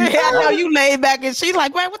 We lit. I know you laid back and she's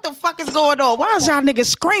like, man, what the fuck is going on? Why is y'all niggas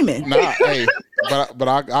screaming? Nah, hey, but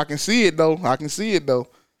I can see it though. I can see it though.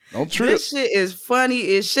 Don't trip. This shit is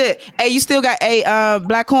funny as shit. Hey, you still got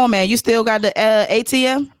Black Horn Man? You still got the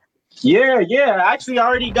ATM? Yeah. Actually, I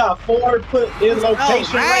already got 4 put in location.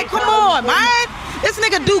 Oh, man, right come now. on, man. This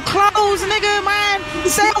nigga do clothes, nigga, man. He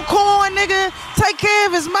sell corn, nigga. Take care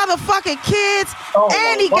of his motherfucking kids. Oh,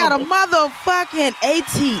 and he my got a motherfucking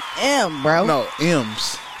ATM, bro. No,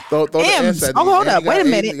 M's. Throw the M's. S at Oh, the hold end. up. He Wait a got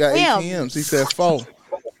minute. He got M's. ATMs. He said 4.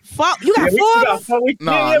 You got Yeah, we 4? got 4. We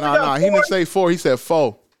Nah. He didn't say 4. He said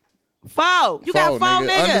 4. 4. You got 4,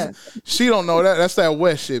 nigga. She don't know that. That's that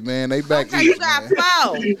West shit, man. They back Okay, you east, got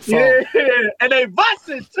man. 4. Yeah, and they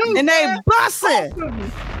busted too. And they man. busting.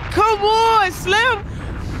 Come on, Slim.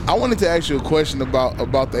 I wanted to ask you a question about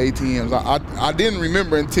the ATMs. I didn't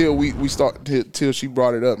remember until we started till she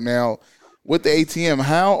brought it up. Now, with the ATM,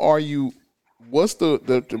 how are you? What's the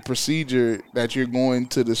procedure that you're going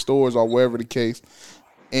to the stores or wherever the case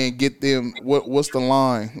and get them? What's the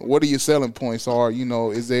line? What are your selling points? Are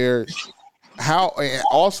is there how? And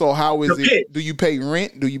also, how is it? Do you pay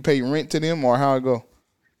rent? Do you pay rent to them or how it go?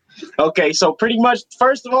 Okay, so pretty much,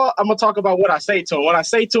 first of all, I'm gonna talk about what I say to him. What I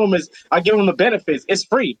say to him is, I give him the benefits. It's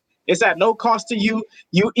free. It's at no cost to you.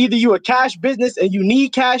 You a cash business and you need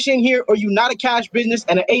cash in here, or you not a cash business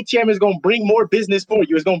and an ATM is gonna bring more business for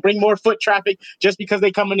you. It's gonna bring more foot traffic. Just because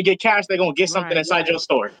they come in to get cash, they're gonna get something inside your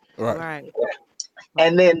store. Right.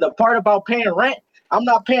 And then the part about paying rent, I'm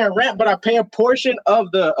not paying rent, but I pay a portion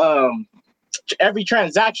of the every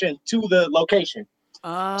transaction to the location.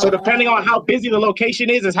 So depending on how busy the location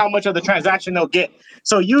is how much of the transaction they'll get.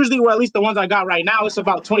 So usually, well, at least the ones I got right now, it's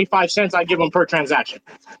about 25 cents I give them per transaction.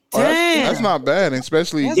 That's not bad,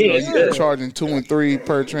 especially you're charging 2 and 3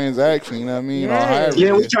 per transaction. You know what I mean? Or however Yeah,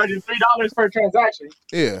 it we're is. charging $3 per transaction.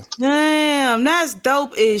 Yeah. Damn, that's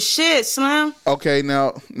dope as shit, Slim. Okay,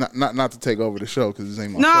 now not to take over the show because this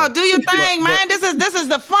ain't my No, show. do your thing, man. This is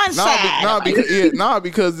the fun side.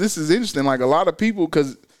 Because this is interesting. Like a lot of people,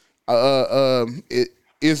 because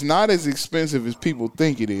it's not as expensive as people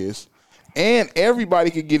think it is, And everybody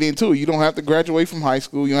could get into it. You don't have to graduate from high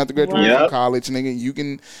school. You don't have to graduate from college, nigga. You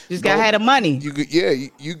can just gotta have the money. You could,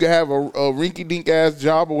 you could have a rinky-dink ass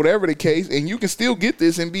job or whatever the case, and you can still get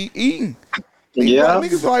this and be eating. Yeah,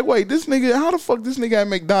 niggas like, wait, this nigga, how the fuck this nigga at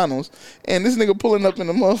McDonald's and this nigga pulling up in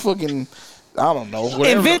the motherfucking, I don't know,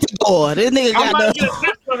 whatever. Inventor. This nigga got the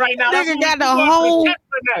Tesla right now. Nigga got the whole. You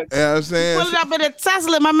know what I'm saying? Pulling up in a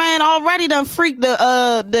Tesla. My man already done freaked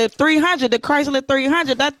the 300, the Chrysler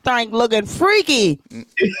 300. That thing looking freaky.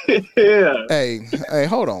 Yeah. Hey,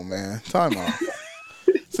 hold on, man. Time out.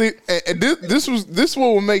 See, and this what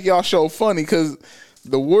will make y'all show funny because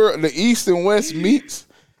the East and West meets.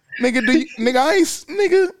 Nigga, I ain't seen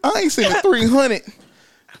the 300.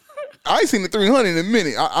 I ain't seen the 300 in a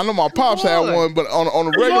minute. I know my pops had one, but on a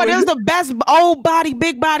regular. That's the best old body,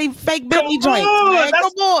 big body, fake Bentley joint.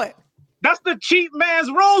 Come on. That's the cheap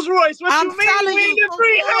man's Rolls Royce. What I'm you mean? telling you, The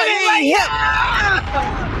 300.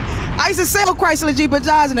 I used to sell Chrysler Jeep and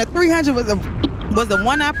Dodge, and the 300 was the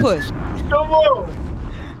one I pushed. Come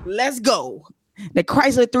on. Let's go. The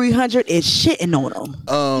Chrysler 300 is shitting on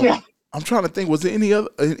them. I'm trying to think. Was there any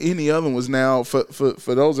other ones now for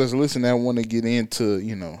those that's listening that want to get into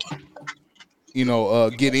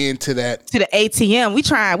get into that to the ATM? We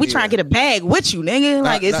try to get a bag with you, nigga.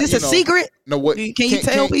 Like, is this a secret? No, what can you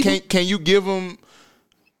tell people? Can you give them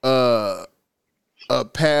a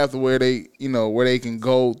path where they can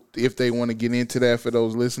go if they want to get into that for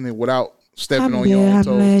those listening without stepping on your own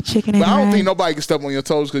toes? But I don't think nobody can step on your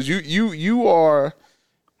toes because you are.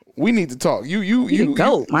 We need to talk. You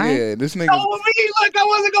go, man. Yeah, this nigga. Oh, me, look, I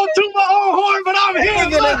wasn't gonna toot my own horn, but I'm here.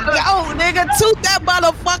 Nigga, toot that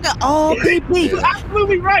motherfucker. Oh, You're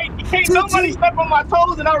absolutely right. Can't nobody step on my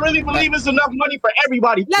toes, and I really believe it's enough money for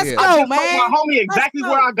everybody. Let's go, man. My homie exactly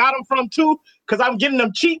where I got them from too, because I'm getting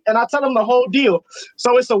them cheap, and I tell them the whole deal.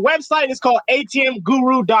 So it's a website. It's called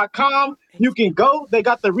ATMGuru.com. You can go. They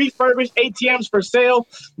got the refurbished ATMs for sale.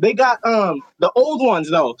 They got the old ones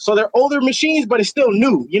though. So they're older machines, but it's still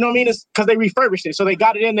new. You know what I mean? It's because they refurbished it. So they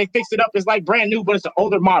got it in, they fixed it up. It's like brand new, but it's an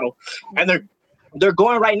older model. And they're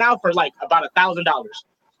going right now for like about $1,000.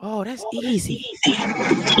 Oh, that's easy.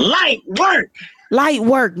 Light work,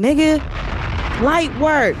 nigga. Light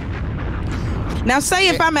work. Now, say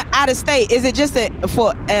if I'm out of state, is it just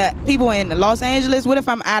for people in Los Angeles? What if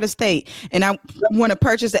I'm out of state and I want to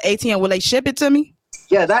purchase the ATM? Will they ship it to me?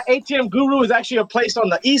 Yeah, that ATM Guru is actually a place on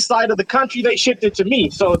the east side of the country. They shipped it to me,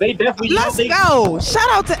 so they definitely. Let's go! Shout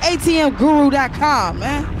out to ATMGuru.com,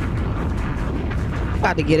 man.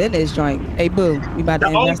 About to get in this joint. Hey, boo, we about to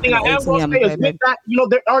the only thing I am gonna say is with that,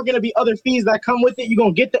 there are gonna be other fees that come with it. You're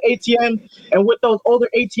gonna get the ATM, and with those older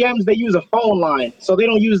ATMs, they use a phone line, so they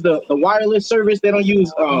don't use the wireless service. They don't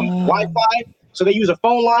use Wi-Fi, so they use a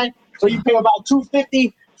phone line. So you pay about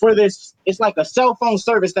 $250 for this. It's like a cell phone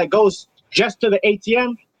service that goes just to the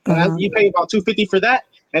ATM. You pay about $250 for that,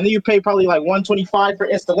 and then you pay probably like $125 for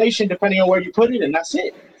installation, depending on where you put it, and that's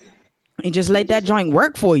it. And just let that joint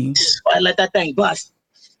work for you. I let that thing bust.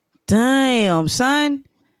 Damn, son.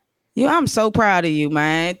 I'm so proud of you,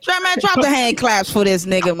 man. Drop the hand claps for this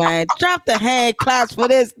nigga, man. Drop the hand claps for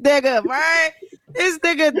this nigga, man. This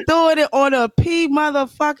nigga doing it on a P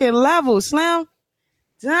motherfucking level, Slim.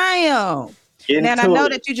 Damn. Now, I know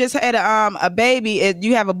that you just had a baby.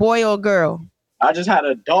 You have a boy or a girl? I just had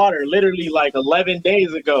a daughter literally like 11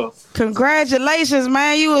 days ago. Congratulations,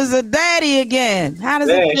 man. You was a daddy again. How does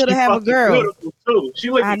it feel to have a girl? Beautiful too. She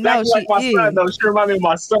looks exactly like my son, though. She reminds me of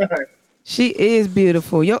my son. She is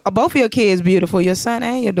beautiful. Both of your kids beautiful, your son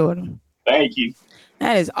and your daughter. Thank you.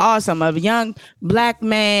 That is awesome. A young black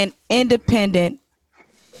man, independent,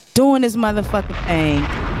 doing his motherfucking thing,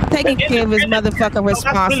 taking care of his motherfucking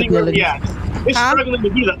responsibility. We're struggling to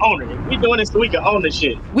be the owner. We doing this so we can own the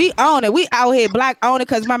shit. We own it. We out here black own it.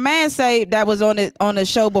 Cause my man say that was on the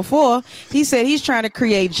show before. He said he's trying to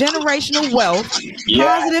create generational wealth,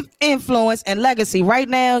 positive influence, and legacy. Right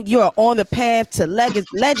now, you are on the path to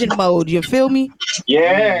legend mode. You feel me?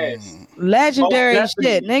 Yes. Legendary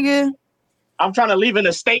shit, nigga. I'm trying to leave an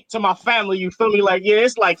estate to my family. You feel me? Like,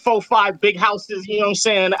 it's like 4-5 big houses. You know what I'm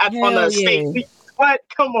saying? On the estate. But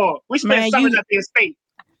come on, we spent summers at the estate.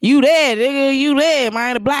 You there, nigga. You there,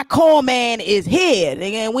 man. The black corn man is here,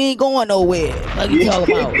 nigga. And we ain't going nowhere. What you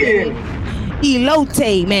talking about?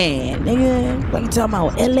 Elote, man, nigga. What you talking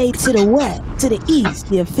about? LA to the west, to the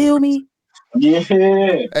east. You feel me? Yeah.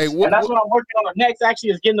 Hey, and that's what I'm working on next, actually,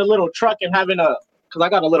 is getting a little truck and having because I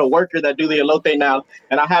got a little worker that do the elote now,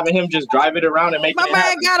 and I'm having him just drive it around and make my it man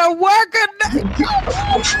happen. got a worker.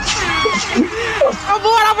 Oh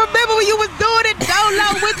boy, I remember when you was doing it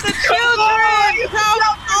dolo with the children. Come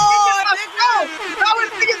on, nigga. I was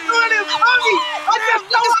thinking doing it, mommy. I just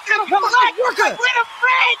know I can collect. nigga. Where the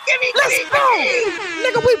flag? Give me Let's go.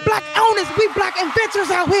 Nigga, we black owners. We black inventors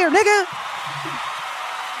out here, nigga.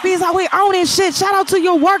 We's out here owning shit. Shout out to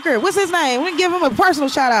your worker. What's his name? We can give him a personal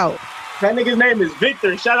shout out. That nigga's name is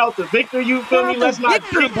Victor. Shout out to Victor, you feel me? Let's not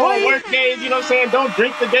drink on work days, you know what I'm saying? Don't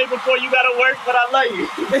drink the day before you gotta work, but I love you.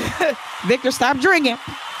 Victor, stop drinking.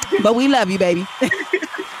 But we love you, baby.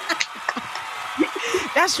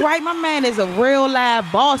 That's right. My man is a real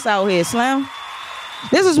live boss out here, Slim.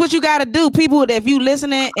 This is what you got to do, people. If you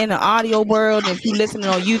listening in the audio world, if you listening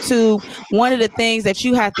on YouTube, one of the things that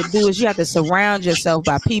you have to do is you have to surround yourself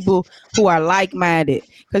by people who are like-minded.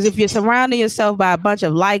 Because if you're surrounding yourself by a bunch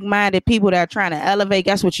of like-minded people that are trying to elevate,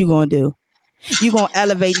 that's what you're going to do. You're going to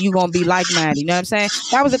elevate. You're going to be like-minded. You know what I'm saying?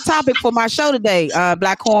 That was a topic for my show today,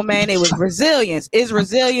 Black Corn Man. It was resilience. Is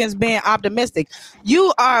resilience being optimistic?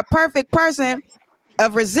 You are a perfect person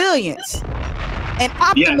of resilience and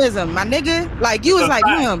optimism, my nigga. Like you was like,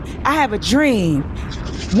 I have a dream.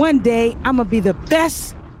 One day I'm gonna be the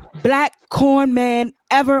best black corn man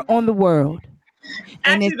ever on the world.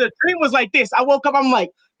 And actually, the dream was like this. I woke up, I'm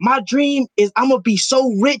like, my dream is I'm gonna be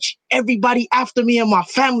so rich, everybody after me and my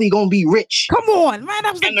family gonna be rich. Come on, man,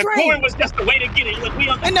 that was the dream. And the corn was just the way to get it. Look,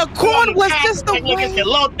 and the corn was just the way. Look, it's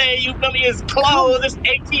elote, you feel me? It's clothes, it's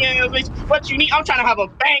ATM, bitch. What you need? I'm trying to have a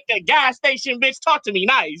bank, a gas station, bitch. Talk to me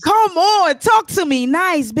nice. Come on, talk to me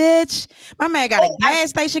nice, bitch. My man got a gas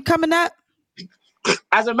station coming up.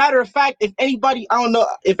 As a matter of fact, if anybody, I don't know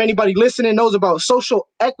if anybody listening knows about social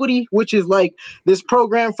equity, which is like this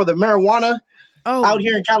program for the marijuana out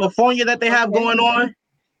here in California that they have going on,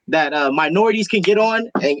 that minorities can get on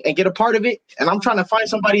and get a part of it. And I'm trying to find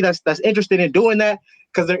somebody that's interested in doing that,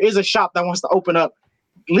 because there is a shop that wants to open up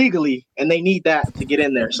legally, and they need that to get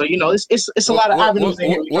in there. So it's a lot of avenues.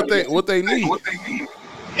 What they need?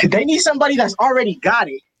 They need somebody that's already got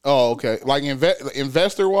it. Oh, okay. Like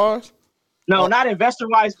investor wise. No, not investor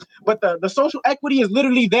wise, but the social equity is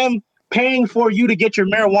literally them paying for you to get your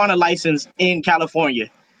marijuana license in California.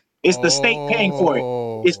 It's the state paying for it.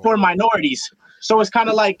 It's for minorities. So it's kind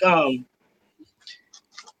of like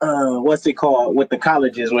what's it called with the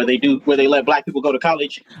colleges where they let black people go to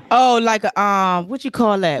college? Oh, like what you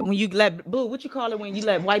call that? When you let what you call it when you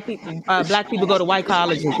let white people black people go to white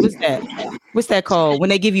colleges? What's that called? When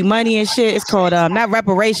they give you money and shit? It's called not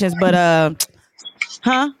reparations, but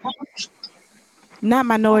not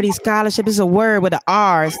minority scholarship. It's a word with an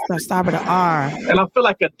R. Start with an R. And I feel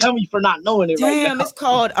like a dummy for not knowing it. Damn, right now. It's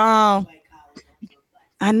called I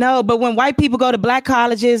know, but when white people go to black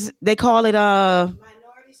colleges, they call it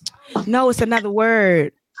no, it's another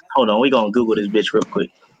word. Hold on, we gonna Google this bitch real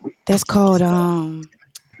quick. That's called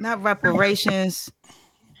not reparations.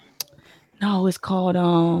 No, it's called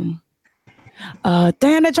damn,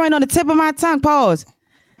 that joint on the tip of my tongue. Pause.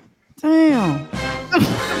 Damn.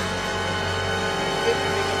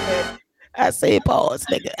 I say pause,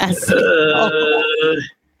 nigga. I say pause.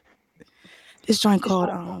 This joint called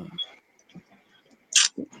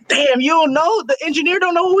Damn, you don't know? The engineer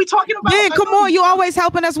don't know what we talking about? Yeah, come on. You always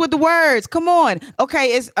helping us with the words. Come on.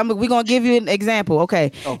 Okay, we're going to give you an example.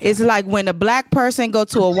 Okay. It's like when a black person go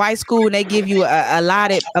to a white school and they give you a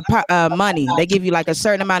allotted money. They give you like a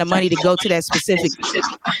certain amount of money to go to that specific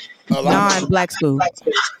non-black school.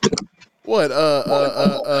 What?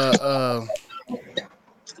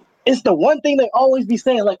 It's the one thing they always be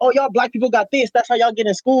saying, like, oh, y'all black people got this. That's how y'all get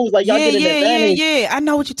in schools. Like, y'all get an advantage. Yeah. I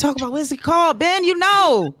know what you're talking about. What's it called, Ben? You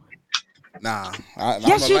know. Nah.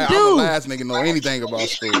 Yes, you do. I'm the last nigga know anything about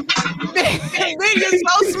school. Ben, you're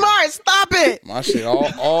so smart. Stop it. My shit,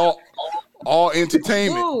 all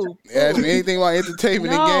entertainment. Ooh. Ask me anything about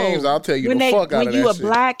entertainment and games, I'll tell you fuck out of that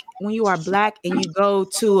shit. When you are black and you go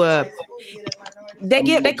to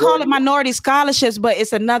they call it minority scholarships, but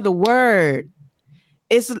it's another word.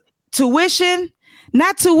 It's tuition,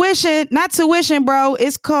 not tuition, bro.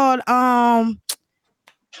 It's called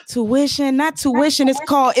tuition, not tuition.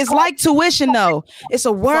 It's like tuition though. It's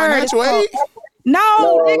a word. Financial aid?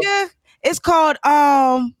 No, nigga. It's called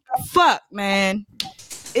fuck, man.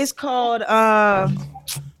 It's called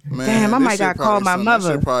Man, damn, I might got called my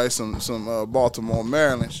mother. Probably some Baltimore,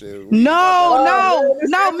 Maryland shit. No.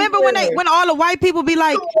 Remember when all the white people be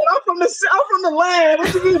like, I'm from the land.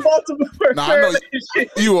 What you mean Baltimore? Nah, I know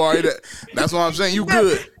you already. That's what I'm saying. You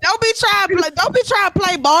good? Don't be trying to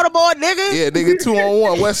play Baltimore, nigga. Yeah, nigga,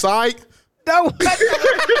 2-on-1 West Side.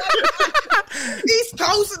 East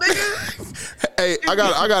Coast, nigga. Hey, I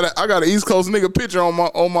got an East Coast nigga picture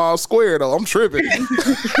on my square though. I'm tripping.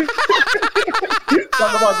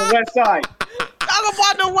 Talk about the West Side. Talk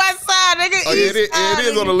about the West Side, nigga. Oh, yeah, it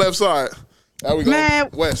is on the left side. There we go. Man.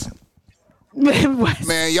 West.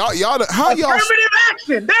 Man, y'all how y'all affirmative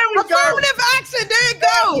action. There we go. Affirmative action. There you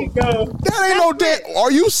go. Go. That ain't no damn.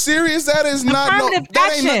 Are you serious? That is not no. Affirmative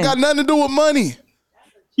That ain't action. got nothing to do with money.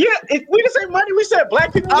 Yeah, if we didn't say money, we said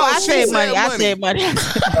black people. Oh, I she said said money. I money. said money.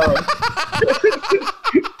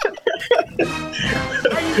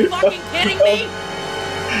 Are you fucking kidding me?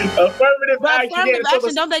 Affirmative But action. affirmative yeah, so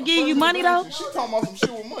action, don't they give you money though? She talking about some shit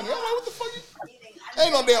with money. I'm like, what the fuck?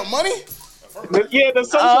 Ain't no damn money. the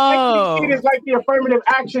social equity thing is like the affirmative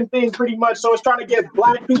action thing, pretty much. So it's trying to get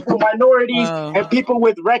black people, minorities, and people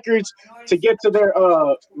with records to get to their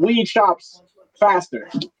weed shops faster.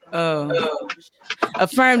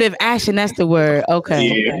 Affirmative action. That's the word.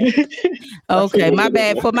 Okay. Okay. My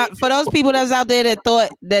bad. For those people that's out there that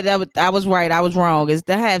thought that I was right, I was wrong.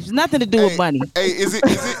 That has nothing to do with money. Hey, is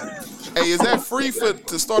that free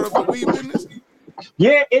to start up a weed business?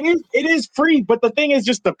 Yeah, it is free, but the thing is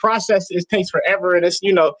just the process takes forever, and it's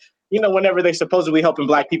whenever they supposedly helping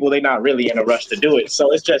black people, they're not really in a rush to do it.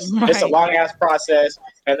 So it's just it's a long ass process,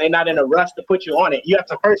 and they're not in a rush to put you on it. You have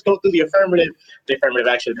to first go through the affirmative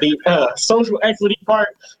action, the social equity part,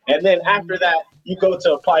 and then after that you go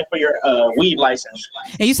to apply for your weed license.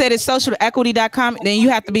 And you said it's socialequity.com. Then you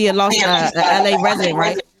have to be a LA resident,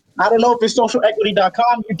 right? I don't know if it's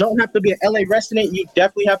socialequity.com. You don't have to be an LA resident. You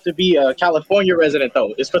definitely have to be a California resident,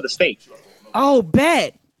 though. It's for the state. Oh,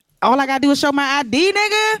 bet. All I gotta do is show my ID,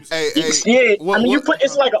 nigga. Hey, yeah.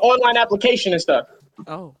 It's like an online application and stuff.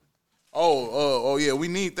 Oh, yeah. We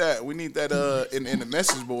need that. We need that in the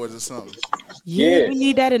message boards or something. Yeah, we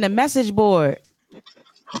need that in the message board.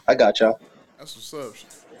 I got y'all. That's what's up.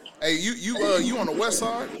 Hey, you on the west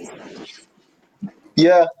side?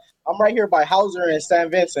 Yeah. I'm right here by Hauser and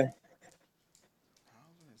San Vincent.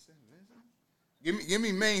 Give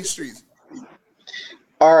me Main Street.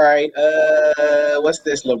 All right. What's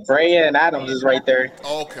this? La Brea and Adams is right there.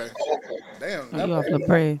 Oh, okay. Damn. You off La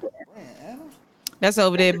Brea. That's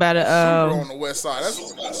over there by the on the west side.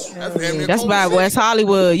 That's by West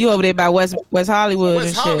Hollywood. You over there by West Hollywood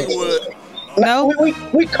West and shit. Hollywood. No,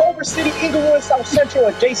 we Culver City, Inglewood, South Central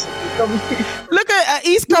adjacent. Look at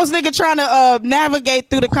East Coast nigga trying to navigate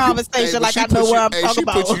through the conversation like I know what I'm talking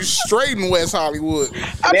about. She put you straight in West Hollywood. She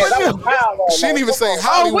didn't even say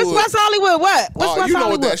Hollywood. What's West Hollywood? What? What's West you know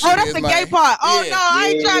Hollywood? what that shit that's is, the man. gay part. Oh Yeah. no, I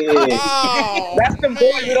ain't trying to. That's the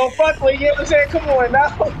boys we don't fuck with. You know what I'm saying? Come on now.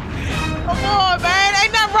 Come on, man.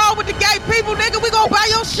 Ain't nothing wrong with the gay people, nigga. We gonna buy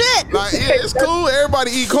your shit. Like, yeah, it's cool.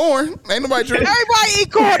 Everybody eat corn. Ain't nobody drinking. Everybody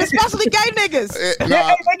eat corn, especially gay niggas. They can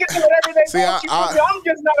do whatever they want. I'm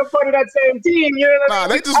just not a part of that same team. You know what I mean?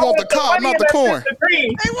 They just want the cob, not the corn.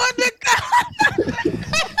 They want the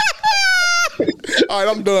All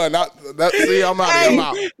right, I'm done. See, I'm out. I'm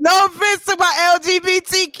out. No offense to my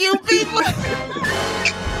LGBTQ people.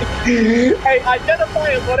 Hey, identify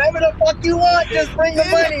as whatever the fuck you want. Just bring the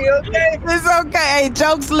money, okay? It's okay. Hey,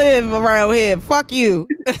 jokes live around here. Fuck you.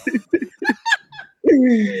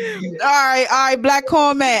 All right, Black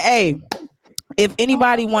Corn Man. Hey, if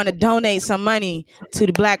anybody want to donate some money to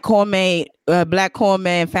the Black Corn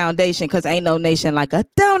Man Foundation, because ain't no nation like a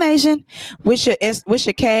donation, what's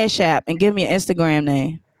your Cash App and give me an Instagram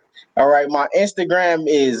name? All right, my Instagram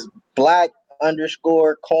is black_corn_man_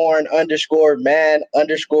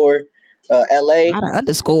 LA. A lot of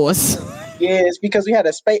underscores. Yeah, it's because we had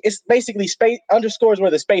a space. It's basically space underscores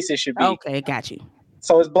where the spaces should be. Okay, got you.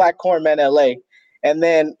 So it's Black Corn Man LA. And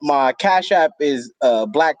then my Cash App is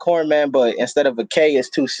Black Corn Man, but instead of a K,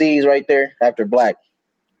 it's 2 C's right there after black.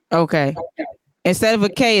 Okay. Instead of a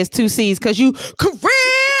K, it's 2 C's because you crib.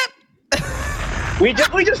 We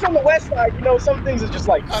just from the west side, you know. Some things is just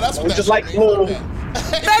like we just like little.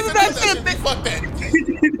 That's shit. Fuck that.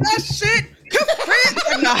 That shit.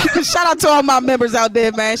 Nah, shout out to all my members out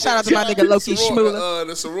there, man. Shout out to my nigga Loki Shmoola.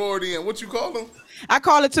 The sorority and what you call them? I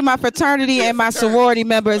call it to my fraternity and my sorority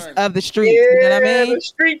members of the street. Yeah, you know what I mean? The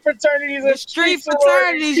street fraternities. The street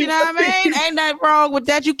fraternities, you know what I mean? Ain't nothing wrong with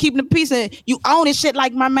that. You keeping the peace and you owning shit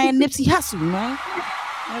like my man Nipsey Hussle, man.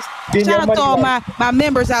 Shout out to all my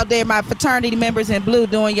members out there, my fraternity members in blue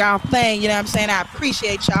doing y'all thing. You know what I'm saying? I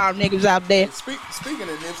appreciate y'all niggas out there. Speaking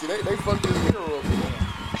of Nipsey, they fucked this hero up.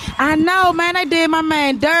 I know, man. They did my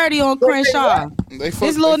man dirty on Crenshaw. This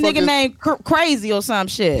little nigga named Crazy or some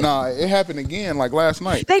shit. Nah, it happened again like last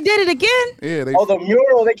night. They did it again? Yeah. The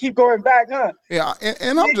mural, they keep going back, huh? Yeah,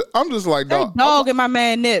 and I'm just like, dog. Dogging my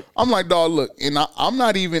man Nip. I'm like, dog, look, and I'm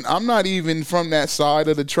not even from that side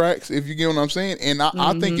of the tracks, if you get what I'm saying. And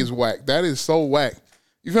I think it's whack. That is so whack.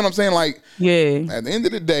 You feel what I'm saying? Like, yeah. At the end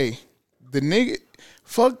of the day, the nigga,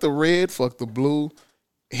 fuck the red, fuck the blue.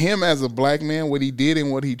 Him as a black man, what he did and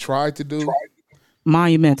what he tried to do,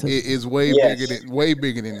 monumental. is way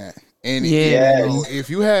bigger than that. And Yeah. you know, if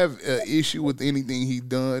you have an issue with anything he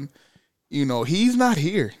done, you know, he's not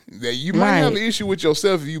here. That you might have an issue with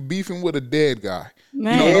yourself if you beefing with a dead guy.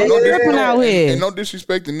 Man, you know, tripping out here. and no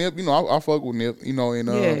disrespect to Nip. You know, I fuck with Nip. You know,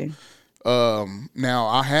 and now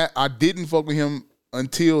I didn't fuck with him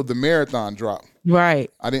until the marathon dropped. Right.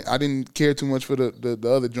 I didn't care too much for the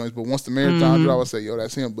other joints, but once the marathon dropped, I said, yo,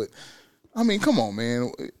 that's him. But I mean, come on, man.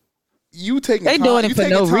 You taking They time, doing it you for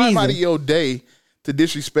taking no time reason. out of your day to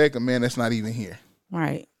disrespect a man that's not even here.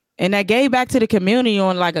 Right. And that gave back to the community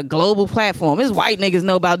on like a global platform. This white niggas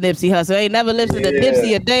know about Nipsey Hussle. They ain't never listened to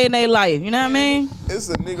Nipsey a day in their life. You know what I mean? It's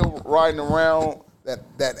a nigga riding around that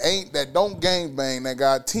don't gangbang. That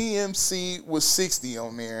got TMC with 60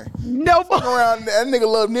 on there. No fuck around. That nigga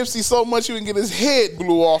love Nipsey so much you can get his head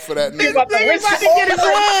blew off of that nigga. Nigga about to get his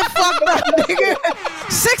head fucked up, nigga.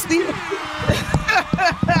 60.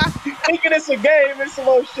 Thinking it's a game, it's some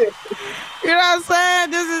old shit. You know what I'm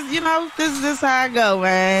saying? This is how I go,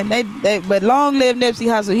 man. But long live Nipsey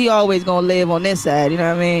Hussle. He always gonna live on this side. You know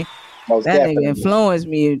what I mean? Most that definitely. nigga influenced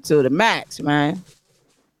me to the max, man.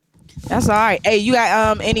 That's all right. Hey, you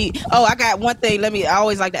got any? Oh, I got one thing. I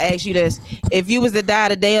always like to ask you this: if you was to die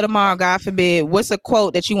today or tomorrow, God forbid, what's a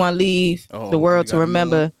quote that you want to leave the world to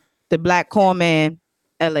remember the Black Corn Man,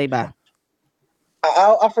 LA by?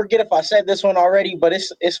 I forget if I said this one already, but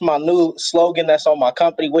it's my new slogan that's on my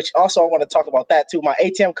company, which also I want to talk about that too. My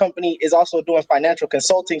ATM company is also doing financial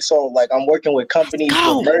consulting. So like I'm working with companies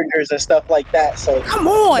with mergers and stuff like that. So come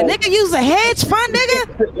on, nigga, use a hedge fund,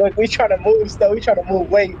 nigga. Look, we trying to move stuff. We trying to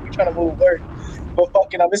move weight. We trying to move work. But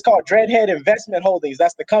fucking it's called Dreadhead Investment Holdings.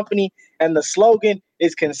 That's the company. And the slogan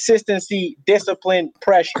is consistency, discipline,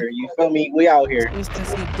 pressure. You feel me? We out here.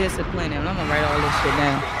 Consistency, discipline. And I'm gonna write all this shit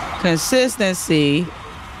down. Consistency.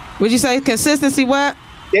 What'd you say? Consistency what?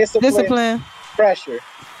 Discipline. Pressure.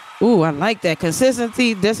 Ooh, I like that.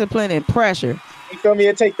 Consistency, discipline, and pressure. You feel me?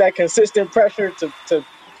 It take that consistent pressure to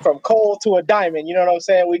from coal to a diamond. You know what I'm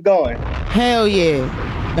saying? We going. Hell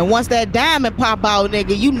yeah. And once that diamond pop out,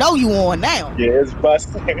 nigga, you know you on now. Yeah, it's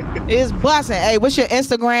busting. It's busting. Hey, what's your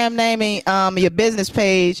Instagram name and your business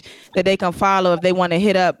page that they can follow if they want to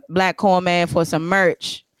hit up Black Corn Man for some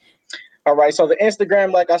merch? All right, so the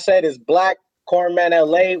Instagram, like I said, is Black Corn Man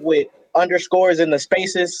LA with underscores in the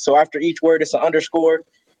spaces. So after each word, it's an underscore.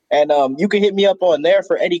 And you can hit me up on there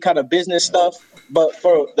for any kind of business stuff. But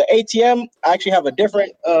for the ATM, I actually have a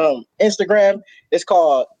different Instagram. It's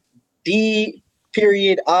called D.I.H,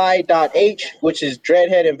 which is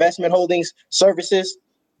Dreadhead Investment Holdings Services.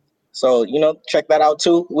 So, check that out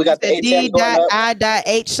too. We got the ATM going up.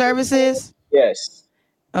 D.I.H Services? Yes.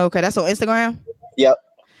 Okay, that's on Instagram? Yep.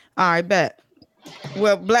 All right, bet.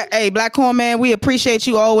 Well, Black Corn Man, we appreciate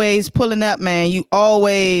you always pulling up, man. You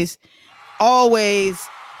always welcome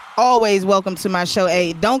to my show.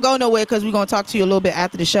 Hey, don't go nowhere because we're going to talk to you a little bit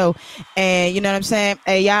after the show. And you know what I'm saying?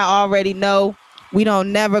 Hey, y'all already know we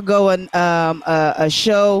don't never go a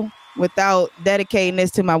show without dedicating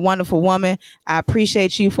this to my wonderful woman. I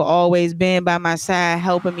appreciate you for always being by my side,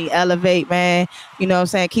 helping me elevate, man. You know what I'm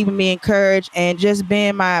saying? Keeping me encouraged and just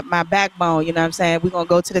being my backbone. You know what I'm saying? We're going to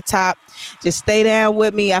go to the top. Just stay down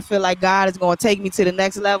with me. I feel like God is going to take me to the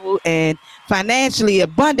next level, and financially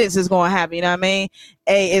abundance is going to happen. You know what I mean?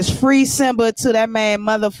 Hey, it's free Simba to that man,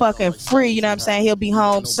 motherfucking free. You know what I'm saying? He'll be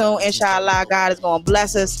home soon. Inshallah, God is going to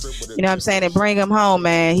bless us. You know what I'm saying? And bring him home,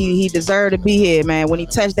 man. He deserved to be here, man. When he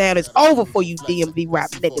touched down, it's over for you DMV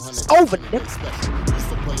rap niggas. It's over,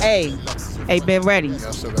 niggas. Hey, been ready.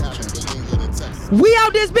 We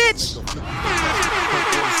out this bitch.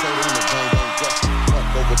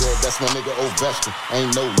 Over there, that's my nigga Ovechkin.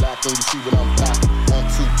 Ain't no lacking, you see what I'm packing. 1, 2,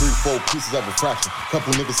 3, 4 pieces of a fraction.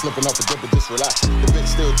 Couple niggas slipping off the dip, but just relax. The bitch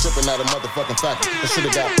still tripping out of motherfucking factory. I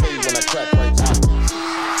should've got paid when I cracked right now.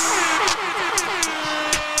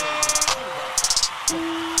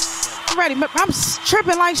 I'm ready. I'm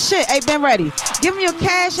tripping like shit. Hey, been ready. Give me your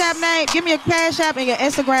Cash App name. Give me your Cash App and your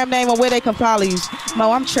Instagram name or where they can follow you.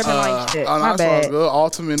 Mo, I'm tripping like shit. My bad. Good.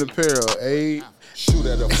 Ultimate Apparel. Shoot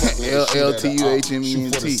at a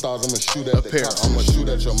LTUHMENT. Apparel. I'ma shoot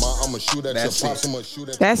at your mom. I'ma shoot at your pops. I'ma shoot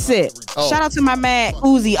at. That's it. Shout out to my man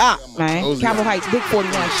Uzi Ock, man. Cowboy Heights, Big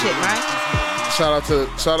 41 shit, man. Shout out to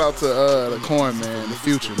the Corn Man, the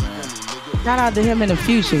Future, man. Shout out to him in the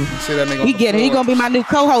future. See that nigga. We get it. He gonna be my new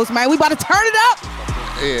co-host, man. We about to turn it up.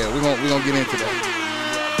 Yeah, we gonna get into that.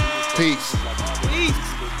 Peace.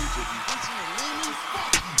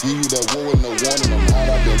 Give you that war with no warning. I'm hot,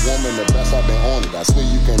 I've been warming the best, I've been on it. I swear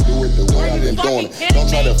you can do it the way I've been doing it. Don't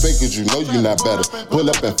try to fake it, you know you're not better. Pull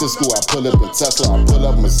up in Fiscal, I pull up in Tesla. I pull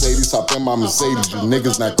up Mercedes, hop in my Mercedes. You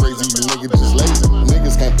niggas not crazy, you niggas just lazy.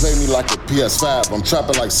 Niggas Can't play me like a PS5. I'm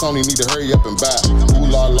trapping like Sony, need to hurry up and buy. Ooh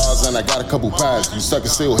la la's and I got a couple pies. You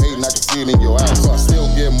suckers still hating, I can see it in your eyes. So I still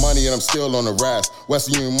get money and I'm still on the rise.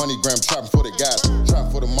 Western Union MoneyGram trapping for the guys.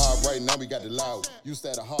 Trapping for the mob right now, we got the loud. Used to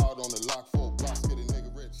have a hard on the lock for